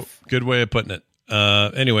 Tough. Good way of putting it.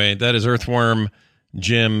 Anyway, that is Earthworm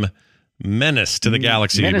Jim: Menace to the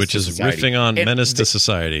Galaxy, which is riffing on Menace to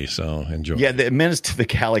Society. So enjoy. Yeah, the Menace to the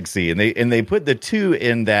Galaxy, and they put the two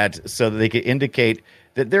in that so that they could indicate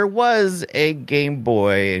that there was a Game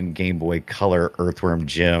Boy and Game Boy Color Earthworm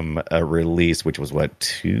Jim release, which was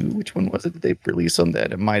Which one was it that they released on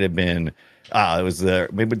that? It might have been. It was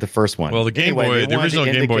maybe the first one. Well, the original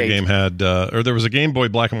Game Boy game had, or there was a Game Boy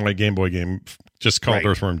black and white Game Boy game just called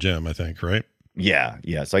Earthworm Jim, I think, right? Yeah.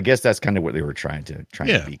 So I guess that's kind of what they were trying to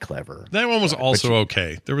be clever. That one was also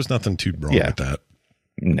okay. There was nothing too wrong with that.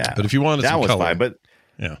 No, but if you wanted that some was color, fine. But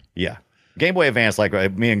yeah, Game Boy Advance, like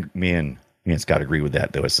me and Scott agree with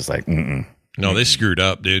that. Though it's just like, no, they screwed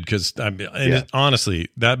up, dude. Because honestly,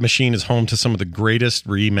 that machine is home to some of the greatest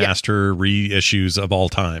remaster reissues of all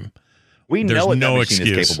time. We know what that machine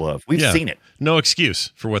is capable of. We've seen it. No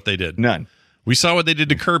excuse for what they did. None. We saw what they did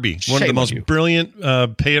to Kirby. One of the most brilliant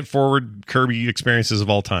pay it forward Kirby experiences of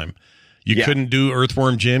all time. You couldn't do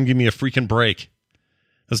Earthworm Jim. Give me a freaking break.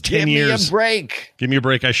 That's 10 years. Give me a break. Give me a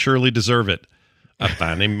break. I surely deserve it. I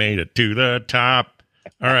finally made it to the top.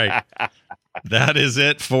 All right. That is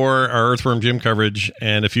it for our Earthworm Jim coverage.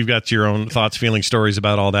 And if you've got your own thoughts, feelings, stories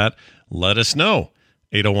about all that, let us know.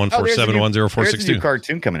 801-471-0462. There's a new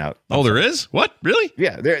cartoon coming out. Oh, there is? What? Really?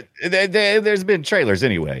 Yeah, there's been trailers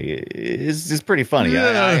anyway. It's pretty funny.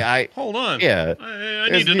 Hold on. Yeah, I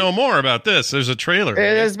need to know more about this. There's a trailer.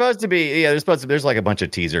 There's supposed to be. There's like a bunch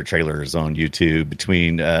of teaser trailers on YouTube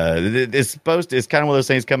between. It's kind of one of those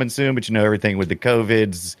things coming soon, but everything with the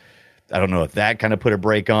COVIDs. I don't know if that kind of put a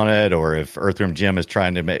break on it, or if Earthworm Jim is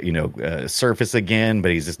trying to, surface again,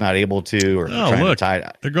 but he's just not able to. Or look,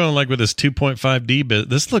 they're going like with this 2.5D bit.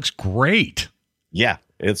 This looks great. Yeah,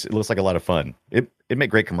 It looks like a lot of fun. It made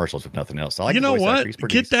great commercials if nothing else. I like you know what?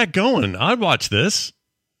 Get that going. I'd watch this.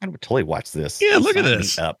 I would totally watch this. Yeah, look at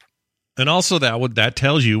this. Up. And also that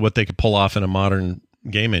tells you what they could pull off in a modern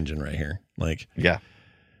game engine right here. Like, yeah,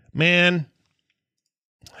 man.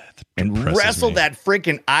 And wrestle that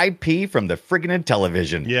freaking IP from the freaking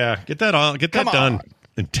television. Yeah, get that on. Get that done.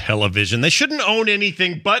 In television. They shouldn't own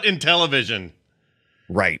anything but in television.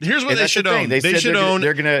 Right. Here's what they should own. They should own.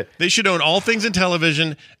 They should own all things in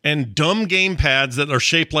television and dumb game pads that are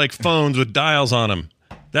shaped like phones with dials on them.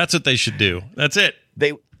 That's what they should do. That's it.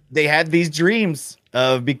 They had these dreams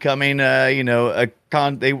of becoming, they want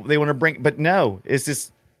to bring, but no, it's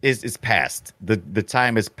just it's past. The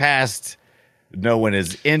time is past. No one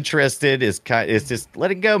is interested. It's just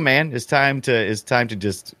let it go, man. It's time to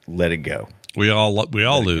just let it go. We all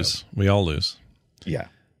lose. We all lose. Yeah.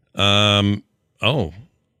 Oh,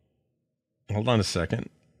 hold on a second.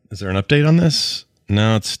 Is there an update on this?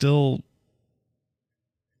 No, it's still.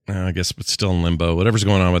 I guess it's still in limbo. Whatever's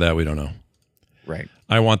going on with that, we don't know. Right.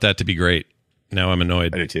 I want that to be great. Now I'm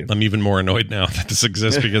annoyed. I do too. I'm even more annoyed now that this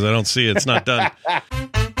exists because I don't see it. It's not done.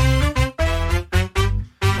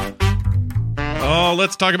 Oh,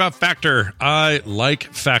 let's talk about Factor. I like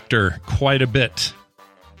Factor quite a bit.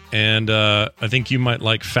 And I think you might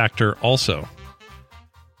like Factor also.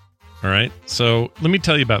 All right. So let me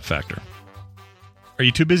tell you about Factor. Are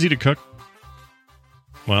you too busy to cook?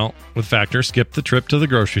 Well, with Factor, skip the trip to the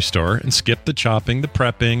grocery store and skip the chopping, the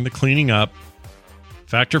prepping, the cleaning up.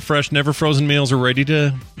 Factor fresh, never frozen meals are ready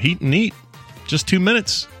to heat and eat. Just 2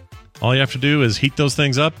 minutes. All you have to do is heat those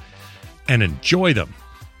things up and enjoy them.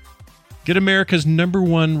 Get America's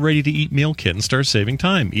 #1 ready-to-eat meal kit and start saving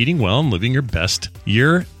time, eating well, and living your best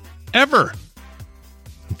year ever.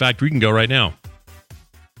 In fact, we can go right now.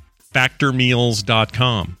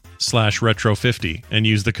 factormeals.com/retro50 and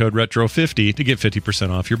use the code retro50 to get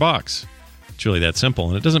 50% off your box. It's really that simple,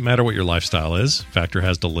 and it doesn't matter what your lifestyle is. Factor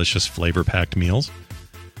has delicious flavor-packed meals,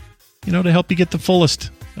 to help you get the fullest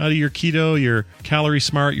out of your keto, your calorie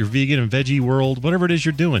smart, your vegan and veggie world, whatever it is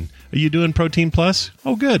you're doing. Are you doing Protein Plus?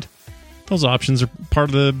 Oh, good. Those options are part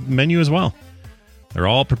of the menu as well. They're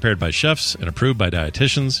all prepared by chefs and approved by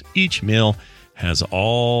dietitians. Each meal has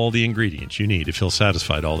all the ingredients you need to feel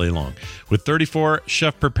satisfied all day long. With 34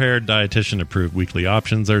 chef-prepared, dietitian-approved weekly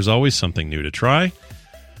options, there's always something new to try.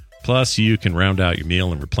 Plus, you can round out your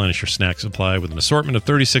meal and replenish your snack supply with an assortment of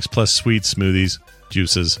 36-plus sweets, smoothies,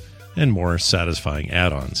 juices, and more satisfying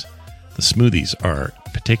add-ons. The smoothies are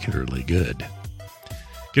particularly good.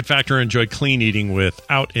 Get Factor and enjoy clean eating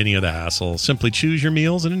without any of the hassle. Simply choose your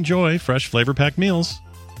meals and enjoy fresh flavor-packed meals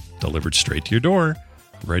delivered straight to your door.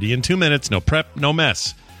 Ready in 2 minutes. No prep, no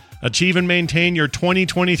mess. Achieve and maintain your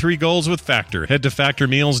 2023 goals with Factor. Head to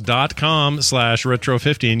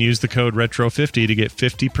factormeals.com/retro50 and use the code retro50 to get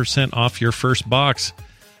 50% off your first box.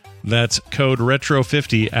 That's code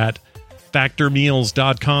retro50 at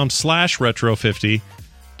factormeals.com/retro50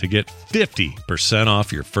 to get 50%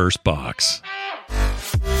 off your first box.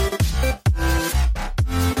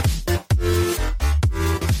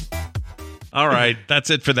 All right, that's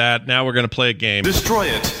it for that. Now we're going to play a game. Destroy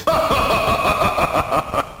it.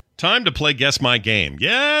 Time to play Guess My Game.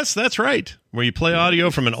 Yes, that's right. Where you play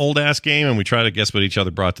audio from an old-ass game and we try to guess what each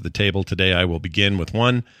other brought to the table. Today I will begin with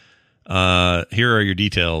one. Here are your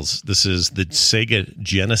details. This is the Sega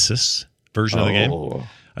Genesis version of the game.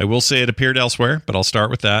 I will say it appeared elsewhere, but I'll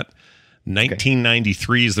start with that.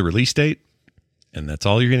 1993 is the release date, and that's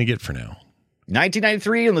all you're going to get for now.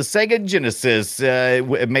 1993 on the Sega Genesis.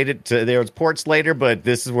 It made it to there was ports later, but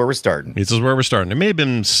this is where we're starting. This is where we're starting. It may have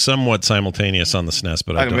been somewhat simultaneous on the SNES,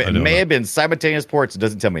 but I don't know. Have been simultaneous ports. It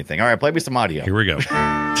doesn't tell me anything. All right, play me some audio. Here we go.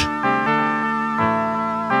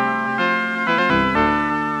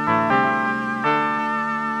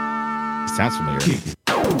 Sounds familiar.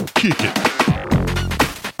 Kick it.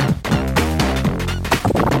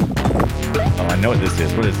 Oh, I know what this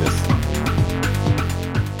is. What is this?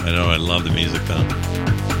 I know. I love the music, though.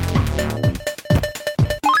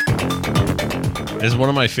 It's one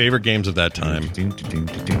of my favorite games of that time. I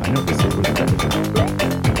know what this is. What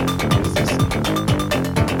is this?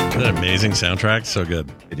 Isn't that an amazing soundtrack? So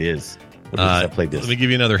good. It is. I played this. Let me give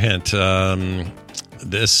you another hint.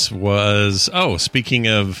 This was... Oh, speaking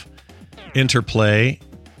of Interplay,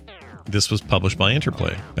 this was published by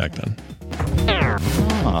Interplay back then.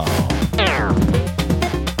 Oh.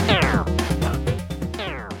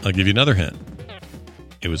 I'll give you another hint.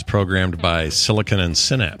 It was programmed by Silicon and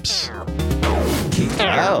Synapse.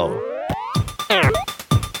 Oh.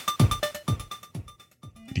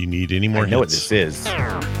 Do you need any more hints? I know what this is.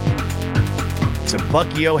 It's a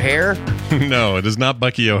Bucky O'Hare. No, it is not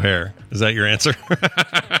Bucky O'Hare. Is that your answer?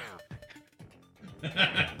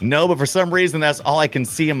 No, but for some reason, that's all I can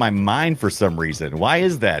see in my mind for some reason. Why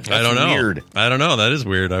is that? That's I don't know. Weird. I don't know. That is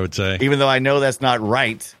weird, I would say. Even though I know that's not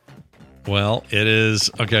right. Well, it is.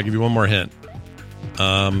 Okay, I'll give you one more hint.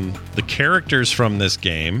 The characters from this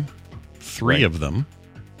game, three of them.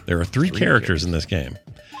 There are three characters in this game.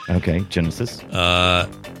 Okay, Genesis.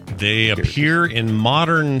 They appear in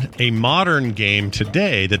a modern game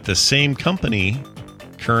today that the same company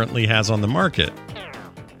currently has on the market.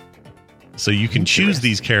 So you can choose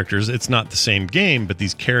these characters. It's not the same game, but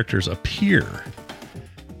these characters appear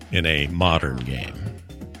in a modern game.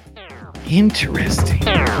 Interesting.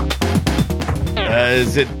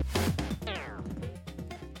 Is it?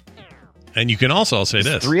 And you can also, I'll say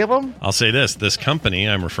this. Three of them? I'll say this. This company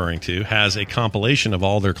I'm referring to has a compilation of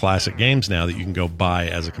all their classic games now that you can go buy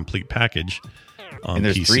as a complete package on and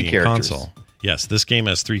there's PC three and console. Yes, this game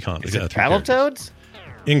has three consoles. Is it Battletoads?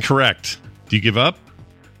 Incorrect. Do you give up?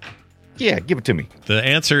 Yeah, give it to me. The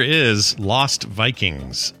answer is Lost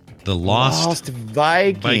Vikings. The Lost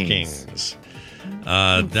Vikings.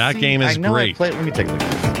 That game is great. Let me take a look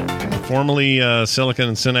at this. Formerly Silicon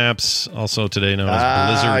and Synapse, also today known as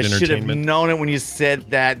Blizzard Entertainment. I should have known it when you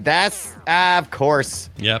said that. That's, of course.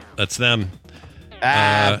 Yep, that's them.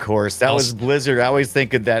 Of course. That was Blizzard. I always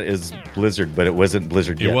think of that as Blizzard, but it wasn't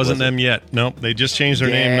Blizzard yet. It wasn't them yet. Nope. They just changed their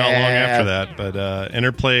name not long after that. But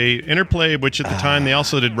Interplay, which at the time they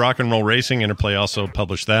also did Rock and Roll Racing. Interplay also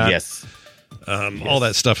published that. Yes. All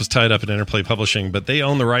that stuff is tied up in Interplay Publishing, but they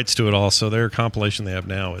own the rights to it all. So their compilation they have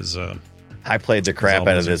now is... I played the crap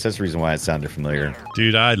out of this. That's the reason why it sounded familiar.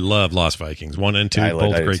 Dude, I love Lost Vikings. 1 and 2,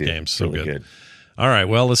 both great games. So really good. All right,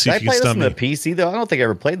 well, let's see if you can stump me. I played this on the PC, though. I don't think I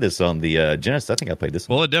ever played this on the Genesis. I think I played this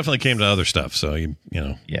one. Well, it definitely came to other stuff, so you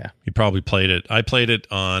probably played it. I played it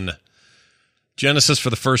on Genesis for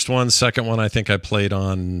the first one. Second one, I think I played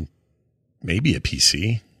on maybe a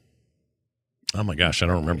PC. Oh, my gosh, I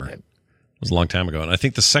don't remember. It was a long time ago. And I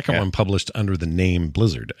think the second one published under the name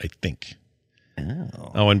Blizzard, I think.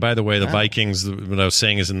 Oh, and by the way, the Vikings, what I was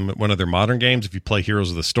saying is in one of their modern games, if you play Heroes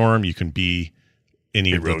of the Storm, you can be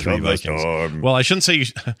any of the three Vikings. Well, I shouldn't say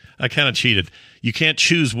I kind of cheated. You can't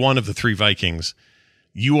choose one of the three Vikings.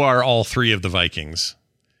 You are all three of the Vikings.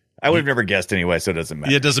 I would have never guessed anyway, so it doesn't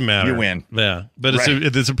matter. Yeah, it doesn't matter. You win. Yeah, but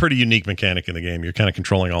it's a pretty unique mechanic in the game. You're kind of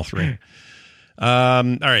controlling all three.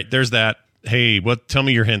 All right, there's that. Hey, tell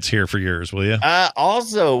me your hints here for yours, will you?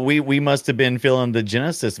 Also, we must have been feeling the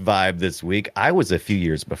Genesis vibe this week. I was a few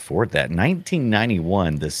years before that.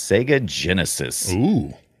 1991, the Sega Genesis.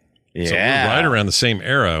 Ooh. Yeah. So we're right around the same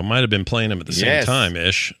era. Might have been playing them at the same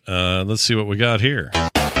time-ish. Let's see what we got here. I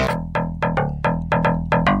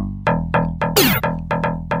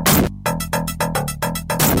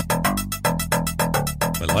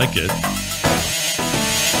like it.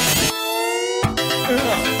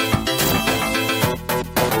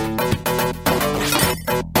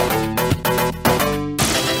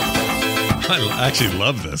 I actually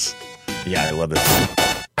love this. Yeah, I love this.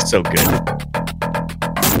 So good.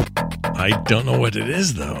 I don't know what it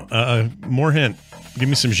is, though. More hint. Give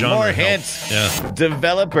me some genre. More hints. Yeah.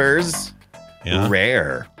 Developers. Yeah.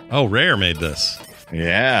 Rare. Oh, Rare made this.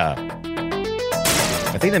 Yeah.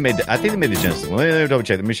 I think they made the Genesis one. Let me double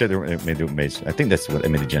check. Let me show they made the. I think that's what they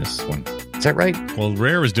made the Genesis one. Is that right? Well,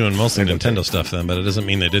 Rare was doing mostly Nintendo stuff then, but it doesn't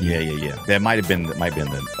mean they didn't. Yeah. That might have been the one I'm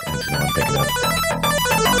thinking of.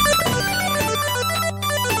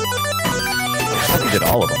 I think they did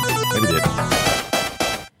all of them. Maybe they did.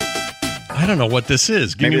 I don't know what this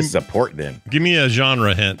is. Maybe it's a port then. Give me a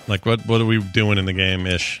genre hint. Like what are we doing in the game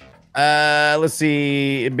ish? Let's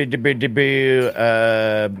see.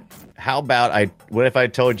 How about what if I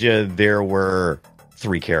told you there were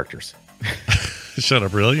 3 characters? Shut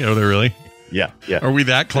up, really? Are there really? Yeah. Are we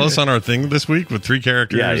that close on our thing this week with 3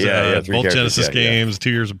 characters? Yeah. 3 both characters, Genesis games, 2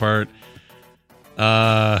 years apart.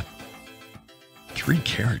 3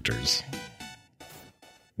 characters.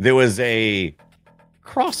 There was a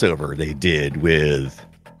crossover they did with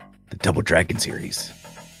the Double Dragon series.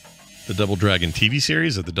 The Double Dragon TV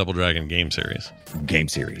series or the Double Dragon game series? Game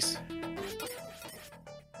series.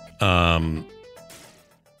 Oh,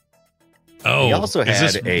 he also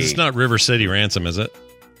had it's not River City Ransom, is it?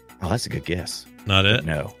 Oh, that's a good guess. Not it?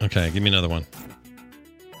 No. Okay, give me another one.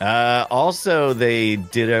 Also, they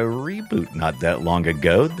did a reboot not that long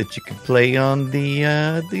ago that you could play on the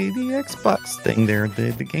Xbox thing there,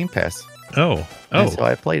 the Game Pass. Oh. That's how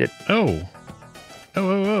I played it. Oh.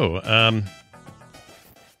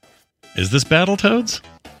 Is this Battletoads?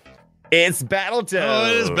 It's Battletoads. Oh,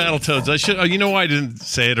 it is Battletoads. I should. Oh, you know why I didn't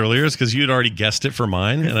say it earlier? Is because you'd already guessed it for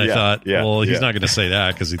mine, and I thought, well, he's not going to say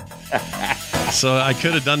that because he. So I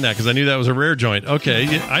could have done that because I knew that was a rare joint.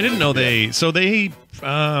 Okay, I didn't know they. So they.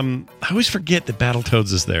 I always forget that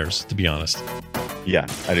Battletoads is theirs. To be honest. Yeah,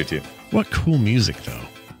 I do too. What cool music, though.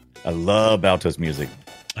 I love Battletoads music.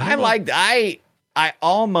 I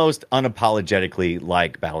almost unapologetically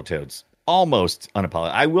like Battletoads. Almost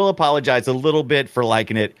unapologetic. I will apologize a little bit for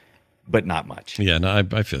liking it, but not much. Yeah, no,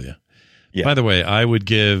 I feel you. Yeah. By the way, I would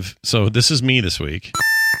give. So this is me this week.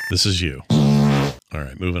 This is you. All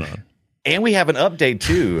right, moving on. And we have an update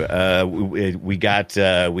too. We got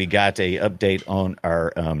a update on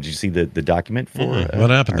our. Did you see the document for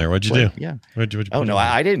what happened there? What'd you do? Yeah. What'd you no,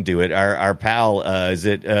 I didn't do it. Our pal. Is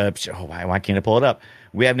it? Why can't I pull it up?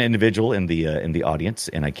 We have an individual in the audience,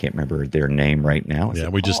 and I can't remember their name right now. Yeah,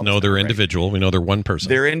 we just know they're individual. We know they're one person.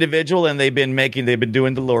 They're individual, and they've been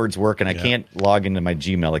doing the Lord's work, and I can't log into my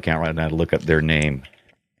Gmail account right now to look up their name.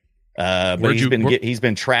 But he's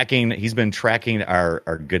been tracking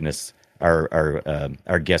our goodness,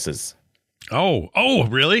 our guesses. Oh,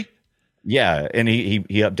 really? Yeah, and he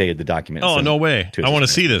updated the document. Oh, no way! I want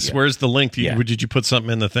to see this. Yeah. Where's the link? Did you put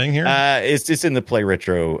something in the thing here? It's just in the Play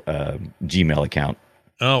Retro Gmail account.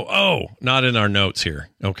 Oh, not in our notes here.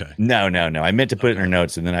 Okay. No. I meant to put it in our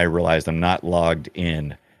notes, and then I realized I'm not logged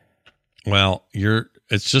in. Well, you're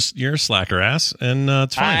a slacker ass, and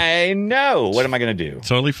it's fine. I know. What am I going to do?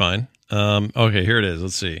 Totally fine. Okay, here it is.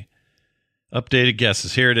 Let's see. Updated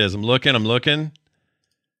guesses. Here it is. I'm looking.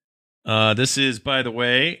 This is, by the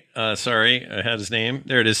way, sorry, I had his name.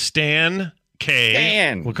 There it is. Stan K.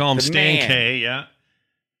 Stan. We'll call him Stan man. K.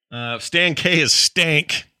 Yeah. Stan K is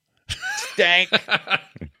Stank. Stank. I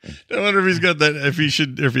wonder if he's got that. If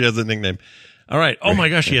he has a nickname. All right. Oh my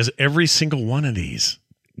gosh, he has every single one of these.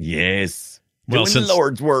 Yes. Well, doing the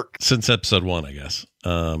Lord's work since episode 1, I guess.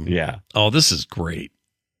 Yeah. Oh, this is great,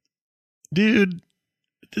 dude.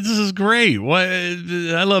 This is great. What?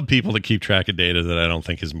 I love people that keep track of data that I don't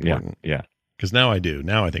think is important. Yeah. Because now I do.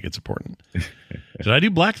 Now I think it's important. Did I do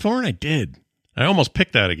Blackthorn? I did. I almost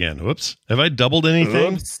picked that again. Whoops. Have I doubled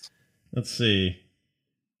anything? Oops. Let's see.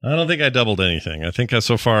 I don't think I doubled anything. I think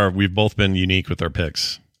so far we've both been unique with our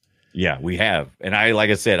picks. Yeah, we have. And like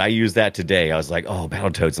I said, I used that today. I was like, oh,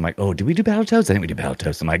 Battletoads. I'm like, oh, did we do Battletoads? I think we did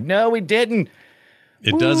Battletoads. I'm like, no, we didn't.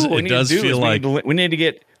 It does feel like we need to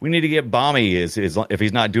get Bommy if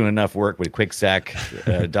he's not doing enough work with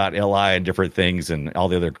quicksack.li and different things and all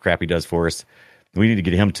the other crap he does for us. We need to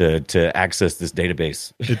get him to access this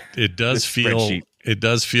database. It does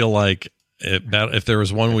feel like if there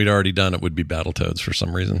was one we'd already done, it would be Battletoads for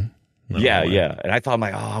some reason. Yeah. And I thought, I'm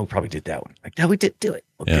like, oh, we probably did that one. Like, no, we did do it.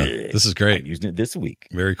 Okay. Yeah, this is great. I'm using it this week.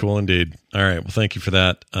 Very cool indeed. All right. Well, thank you for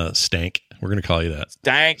that, Stank. We're going to call you that.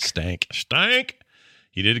 Stank.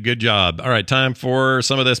 You did a good job. All right, time for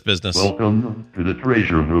some of this business. Welcome to the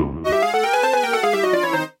treasure room.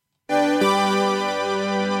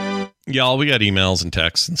 Y'all, we got emails and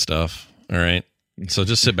texts and stuff. All right. So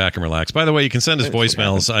just sit back and relax. By the way, you can send us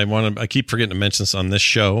voicemails. I keep forgetting to mention this on this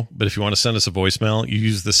show, but if you want to send us a voicemail, you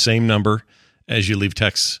use the same number as you leave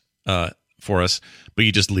texts for us, but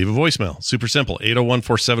you just leave a voicemail. Super simple.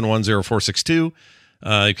 801-471-0462.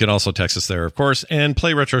 You can also text us there, of course, and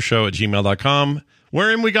playretroshow@gmail.com,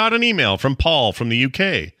 wherein we got an email from Paul from the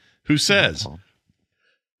UK who says,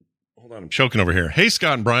 hold on, I'm choking over here. Hey,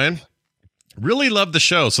 Scott and Brian. Really love the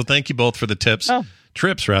show, so thank you both for the trips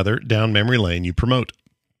down memory lane you promote.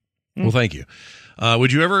 Well, thank you.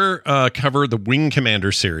 Would you ever cover the Wing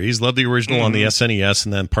Commander series? Love the original on the SNES,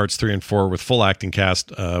 and then parts 3 and 4 with full acting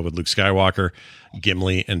cast with Luke Skywalker,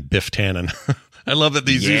 Gimli, and Biff Tannen. I love that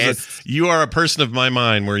these you are a person of my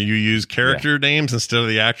mind where you use character names instead of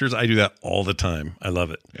the actors. I do that all the time. I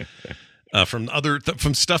love it. From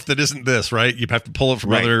stuff that isn't this, right? You have to pull it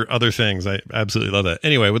from other things. I absolutely love that.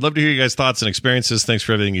 Anyway, would love to hear you guys' thoughts and experiences. Thanks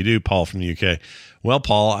for everything you do, Paul from the UK. Well,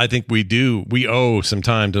 Paul, I think we owe some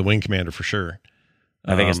time to Wing Commander for sure.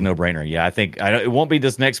 I think it's a no-brainer. Yeah, I think it won't be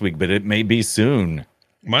this next week, but it may be soon.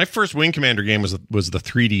 My first Wing Commander game was the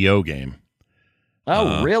 3DO game.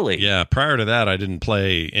 Oh, really? Yeah. Prior to that, I didn't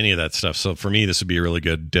play any of that stuff. So for me, this would be a really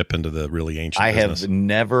good dip into the really ancient business. Have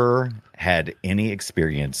never had any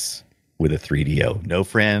experience with a 3DO. No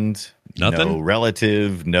friend, nothing? No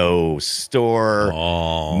relative, no store,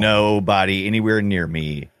 nobody anywhere near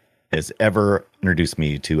me has ever introduced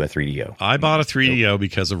me to a 3DO. I bought a 3DO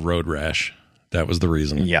because of Road Rash. That was the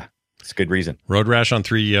reason. Yeah, it's a good reason. Road Rash on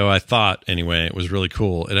 3DO, I thought, anyway, it was really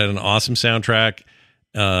cool. It had an awesome soundtrack,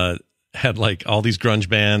 had like all these grunge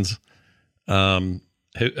bands. Who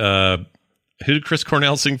did Chris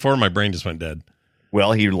Cornell sing for? My brain just went dead.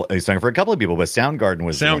 Well, he sang for a couple of people, but Soundgarden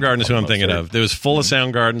was Soundgarden is who I'm thinking of. It was full of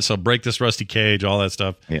Soundgarden, so Break This Rusty Cage, all that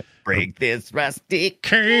stuff. Yeah. Break this rusty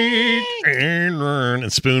cage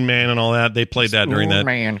and Spoon Man and all that. They played that during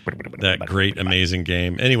that great, amazing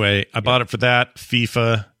game. Anyway, I bought it for that,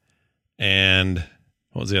 FIFA, and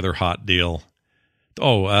what was the other hot deal?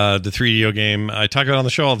 Oh, the 3DO game. I talk about it on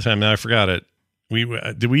the show all the time. Now I forgot it.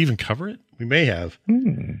 Did we even cover it? We may have.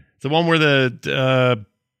 The one where the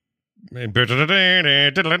and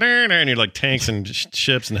you're like tanks and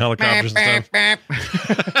ships and helicopters and stuff.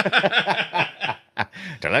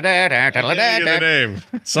 The name.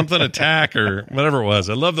 Something Attack or whatever it was.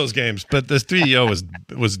 I love those games, but this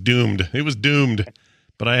 3DO was doomed. It was doomed,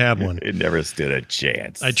 but I had one. It never stood a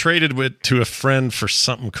chance. I traded it to a friend for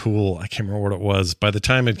something cool. I can't remember what it was. By the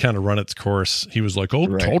time it kind of run its course, he was like,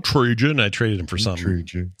 I'll trade you, and I traded him for something.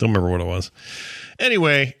 Don't remember what it was.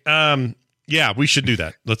 Anyway, yeah, we should do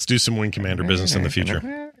that. Let's do some Wing Commander business in the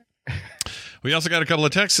future. We also got a couple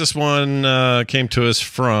of texts. This one came to us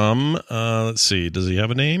from, let's see, does he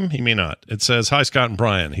have a name? He may not. It says, hi, Scott and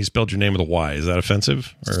Brian. He spelled your name with a Y. Is that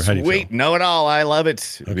offensive? Or how do you feel? Sweet. Know it all. I love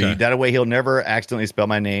it. Okay. That way he'll never accidentally spell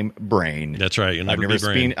my name Brain. That's right. You'll never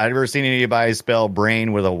I've never seen anybody spell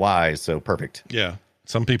Brain with a Y, so perfect. Yeah.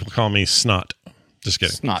 Some people call me Snot. Just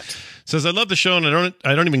kidding. Snot. Says, I love the show, and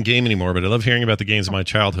I don't even game anymore, but I love hearing about the games of my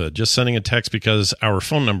childhood. Just sending a text because our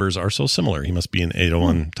phone numbers are so similar. He must be in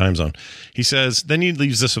 801 time zone. He says, then he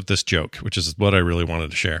leaves us with this joke, which is what I really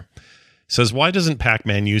wanted to share. He says, why doesn't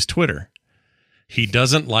Pac-Man use Twitter? He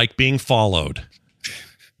doesn't like being followed.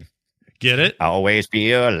 Get it? I always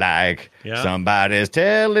feel like somebody's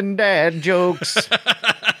telling dad jokes.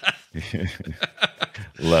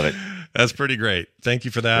 Love it. That's pretty great. Thank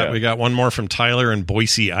you for that. Yeah. We got one more from Tyler in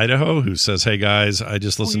Boise, Idaho, who says, hey, guys, I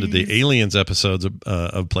just listened to the Aliens episodes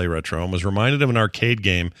of Play Retro and was reminded of an arcade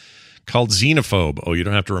game called Xenophobe. Oh, you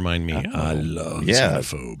don't have to remind me. I love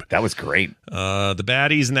Xenophobe. That was great. The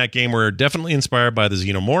baddies in that game were definitely inspired by the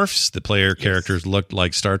Xenomorphs. The player characters looked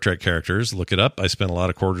like Star Trek characters. Look it up. I spent a lot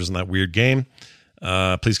of quarters in that weird game.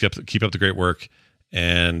 Please keep up the great work.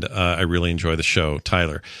 And I really enjoy the show,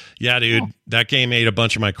 Tyler. Yeah, dude, that game ate a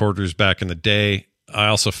bunch of my quarters back in the day. I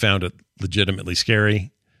also found it legitimately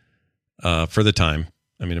scary for the time.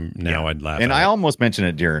 I mean, now I'd laugh. And I almost mentioned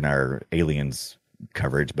it during our Aliens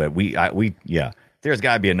coverage, but there's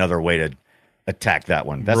got to be another way to attack that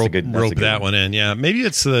one. That's rope a good that one in. Yeah, maybe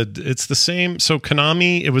it's the same. So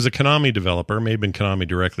Konami, it was a Konami developer, may have been Konami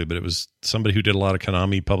directly, but it was somebody who did a lot of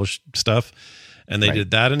Konami published stuff. And they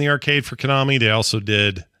did that in the arcade for Konami. They also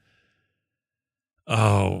did,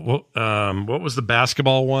 what was the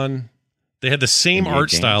basketball one? They had the same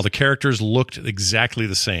art style. The characters looked exactly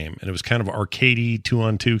the same. And it was kind of arcadey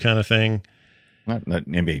 2-on-2 kind of thing. Not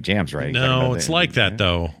NBA Jams, right? No, it's like that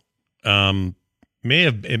though. It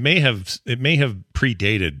may have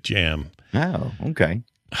predated Jam. Oh, okay.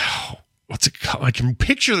 Oh, what's it called? I can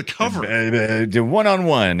picture the cover. The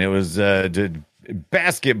 1-on-1. It was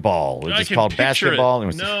basketball. It was just called basketball.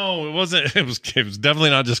 No, it wasn't. It was definitely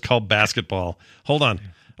not just called basketball. Hold on.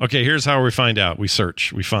 Okay, here's how we find out. We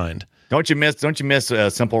search. We find. Don't you miss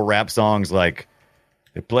simple rap songs like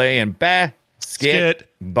they're playing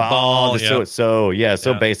basketball. So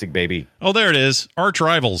basic, baby. Oh, there it is. Arch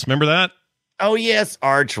Rivals. Remember that? Oh, yes.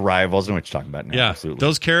 Arch Rivals. I know what you're talking about now. Yeah. Absolutely.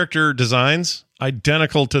 Those character designs,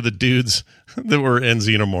 identical to the dudes that were in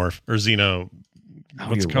Xenomorph or Xeno.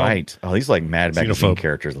 Oh, you're right. Oh, these like Mad Magazine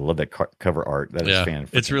characters. I love that cover art. That is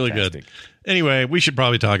fantastic. It's really good. Anyway, we should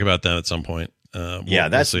probably talk about that at some point.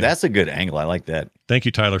 That's a good angle. I like that. Thank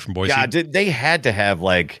you, Tyler from Boise. Yeah, they had to have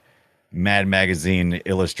like Mad Magazine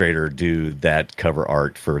illustrator do that cover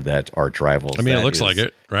art for that Arch Rivals. I mean, it looks like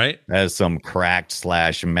it, right? That is some cracked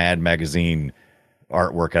 / Mad Magazine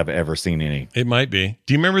artwork I've ever seen any. It might be.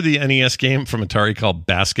 Do you remember the NES game from Atari called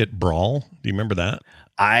Basket Brawl? Do you remember that?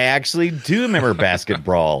 I actually do remember Basket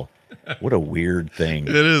Brawl. What a weird thing.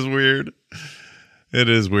 It is weird. It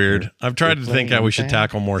is weird. I've tried to think how we should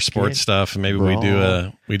tackle more sports stuff, and maybe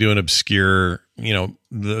we do an obscure,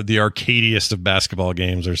 the arcadiest of basketball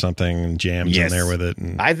games or something, and jams in there with it.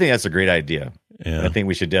 And I think that's a great idea. Yeah. I think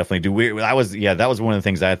we should definitely do. That was one of the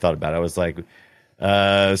things I thought about. I was like,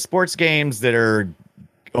 sports games that are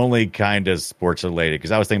only kind of sports related,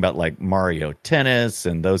 because I was thinking about like Mario Tennis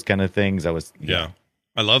and those kind of things. I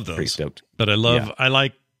love those. Pretty stoked. But I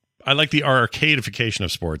like the arcadification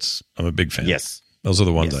of sports. I'm a big fan. Yes. Those are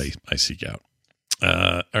the ones I seek out.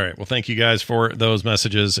 All right. Well, thank you guys for those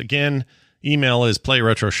messages. Again, email is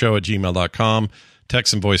playretroshow@gmail.com.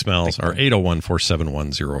 Text and voicemails are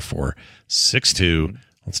 801-471-0462.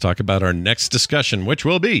 Let's talk about our next discussion, which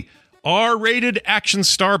will be R-rated action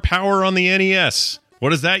star power on the NES.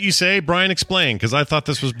 What is that you say? Brian, explain, because I thought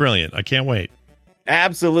this was brilliant. I can't wait.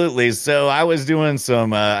 Absolutely. So I was doing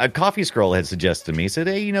some, a Coffee Scroll had suggested to me, said,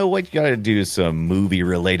 hey, you know what? You got to do some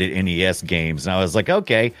movie-related NES games. And I was like,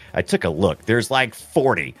 okay. I took a look. There's like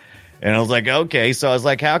 40. And I was like, okay. So I was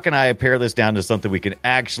like, how can I pare this down to something we can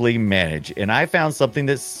actually manage? And I found something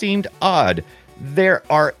that seemed odd. There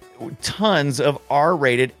are tons of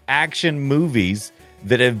R-rated action movies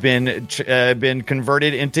that have been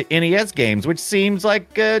converted into NES games, which seems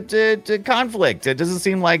like conflict. It doesn't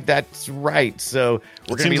seem like that's right. So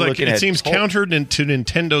we're going to be looking at... It seems counter to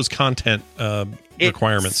Nintendo's content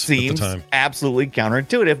requirements at the time. Absolutely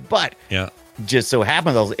counterintuitive, but yeah, just so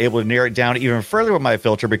happens I was able to narrow it down even further with my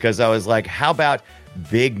filter, because I was like, how about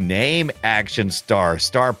big name action star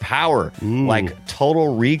power, like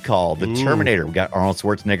Total Recall, The Terminator. We got Arnold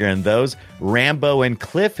Schwarzenegger in those. Rambo and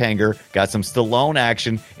Cliffhanger got some Stallone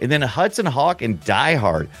action, and then Hudson Hawk and Die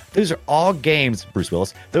Hard. Those are all games, Bruce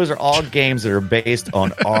Willis. Those are all games that are based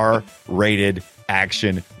on R-rated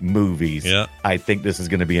action movies. Yeah. I think this is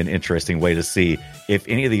going to be an interesting way to see if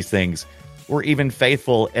any of these things were even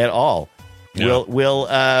faithful at all. Yeah.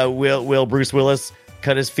 Will Bruce Willis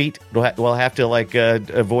cut his feet? Do I have to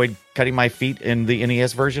avoid cutting my feet in the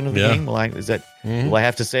NES version of the game? Will I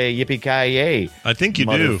have to say yippee-ki-yay? I think you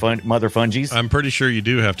do. Mother fungies. I'm pretty sure you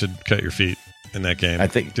do have to cut your feet in that game. I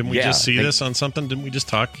think. Didn't we just see this on something? Didn't we just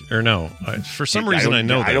talk? Or no? For some reason, I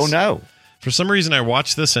know this. I don't know. For some reason, I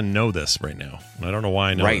watch this and know this right now. I don't know why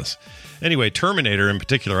I know this. Anyway, Terminator in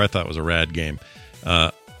particular, I thought was a rad game.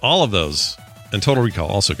 All of those, and Total Recall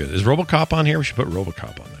also good. Is RoboCop on here? We should put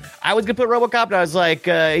RoboCop on there. I was going to put RoboCop, and I was like,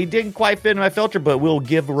 he didn't quite fit in my filter, but we'll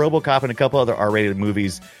give RoboCop and a couple other R-rated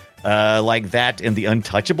movies like that and The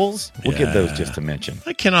Untouchables. We'll give those just to mention.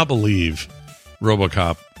 I cannot believe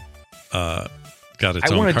RoboCop got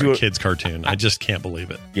its own kids cartoon. I just can't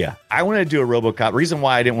believe it. Yeah. I want to do a RoboCop. Reason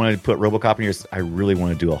why I didn't want to put RoboCop in here is I really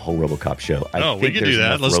want to do a whole RoboCop show. We can do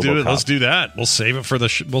that. Let's do it. Let's do that. We'll save it for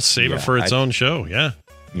it for its own show. Yeah.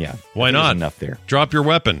 Yeah. Why not? Enough there. Drop your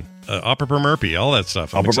weapon. Opera Murphy, all that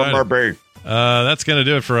stuff. I'm excited. That's going to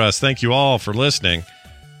do it for us. Thank you all for listening.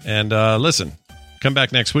 And listen, come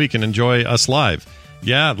back next week and enjoy us live.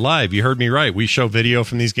 Yeah, live. You heard me right. We show video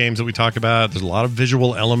from these games that we talk about. There's a lot of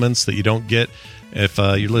visual elements that you don't get if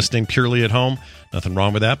you're listening purely at home. Nothing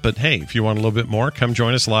wrong with that. But hey, if you want a little bit more, come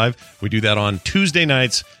join us live. We do that on Tuesday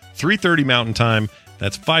nights, 3:30 Mountain Time.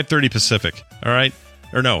 That's 5:30 Pacific. All right?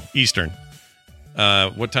 Or no, Eastern.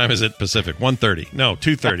 What time is it Pacific? 1:30. No,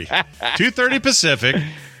 2:30. 2:30 Pacific,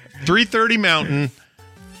 3:30 Mountain,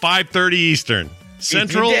 5:30 Eastern.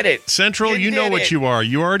 Central. You did it. Central, you know what you are.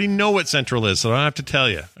 You already know what Central is, so I don't have to tell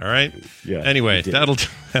you. All right? Yeah. Anyway, that'll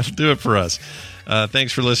do it for us.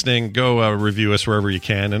 Thanks for listening. Go review us wherever you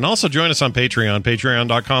can. And also join us on Patreon,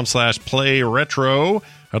 patreon.com/playretro.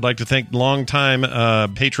 I'd like to thank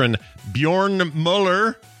longtime patron Bjorn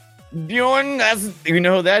Muller. Bjorn, you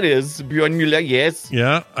know who that is. Bjorn Muller, yes.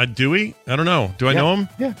 Yeah, do we? I don't know. Do I know him?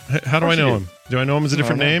 Yeah. How do I know him? Do I know him as a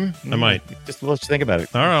different name? I might. Just let you think about it.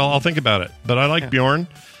 All right, I'll think about it. But I like Bjorn,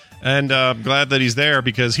 and I'm glad that he's there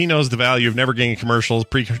because he knows the value of never getting commercials,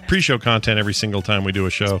 pre-show content every single time we do a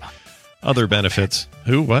show. Other benefits.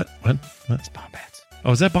 Who? What? It's Bombats.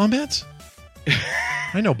 Oh, is that Bombats?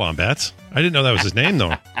 I know Bombats. I didn't know that was his name,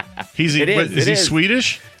 though. Is he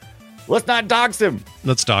Swedish? Let's not dox him.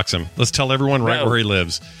 Let's dox him. Let's tell everyone where he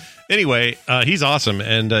lives. Anyway, he's awesome,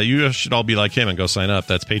 and you should all be like him and go sign up.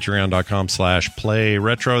 That's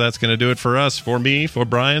patreon.com/playretro. That's going to do it for us, for me, for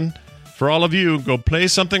Brian, for all of you. Go play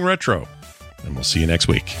something retro, and we'll see you next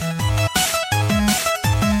week.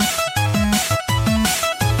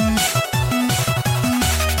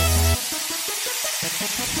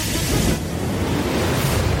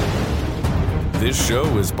 This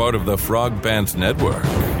show is part of the Frog Pants Network.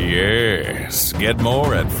 Yes. Get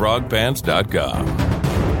more at frogpants.com.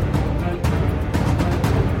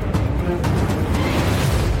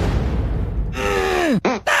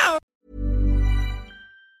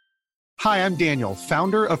 Hi, I'm Daniel,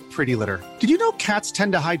 founder of Pretty Litter. Did you know cats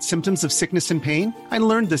tend to hide symptoms of sickness and pain? I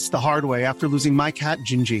learned this the hard way after losing my cat,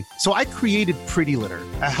 Gingy. So I created Pretty Litter,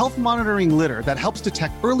 a health monitoring litter that helps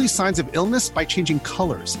detect early signs of illness by changing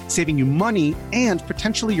colors, saving you money and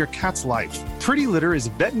potentially your cat's life. Pretty Litter is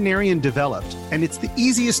veterinarian developed, and it's the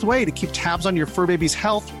easiest way to keep tabs on your fur baby's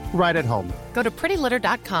health right at home. Go to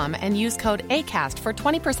prettylitter.com and use code ACAST for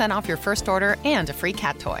 20% off your first order and a free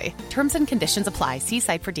cat toy. Terms and conditions apply. See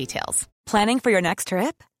site for details. Planning for your next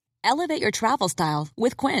trip? Elevate your travel style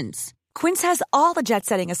with Quince. Quince has all the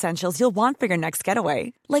jet-setting essentials you'll want for your next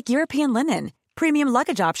getaway, like European linen, premium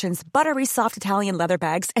luggage options, buttery soft Italian leather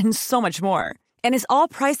bags, and so much more. And is all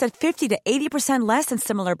priced at 50 to 80% less than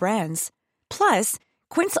similar brands. Plus,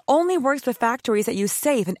 Quince only works with factories that use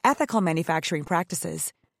safe and ethical manufacturing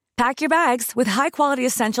practices. Pack your bags with high-quality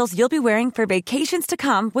essentials you'll be wearing for vacations to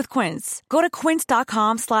come with Quince. Go to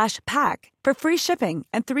quince.com/pack for free shipping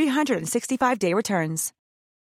and 365-day returns.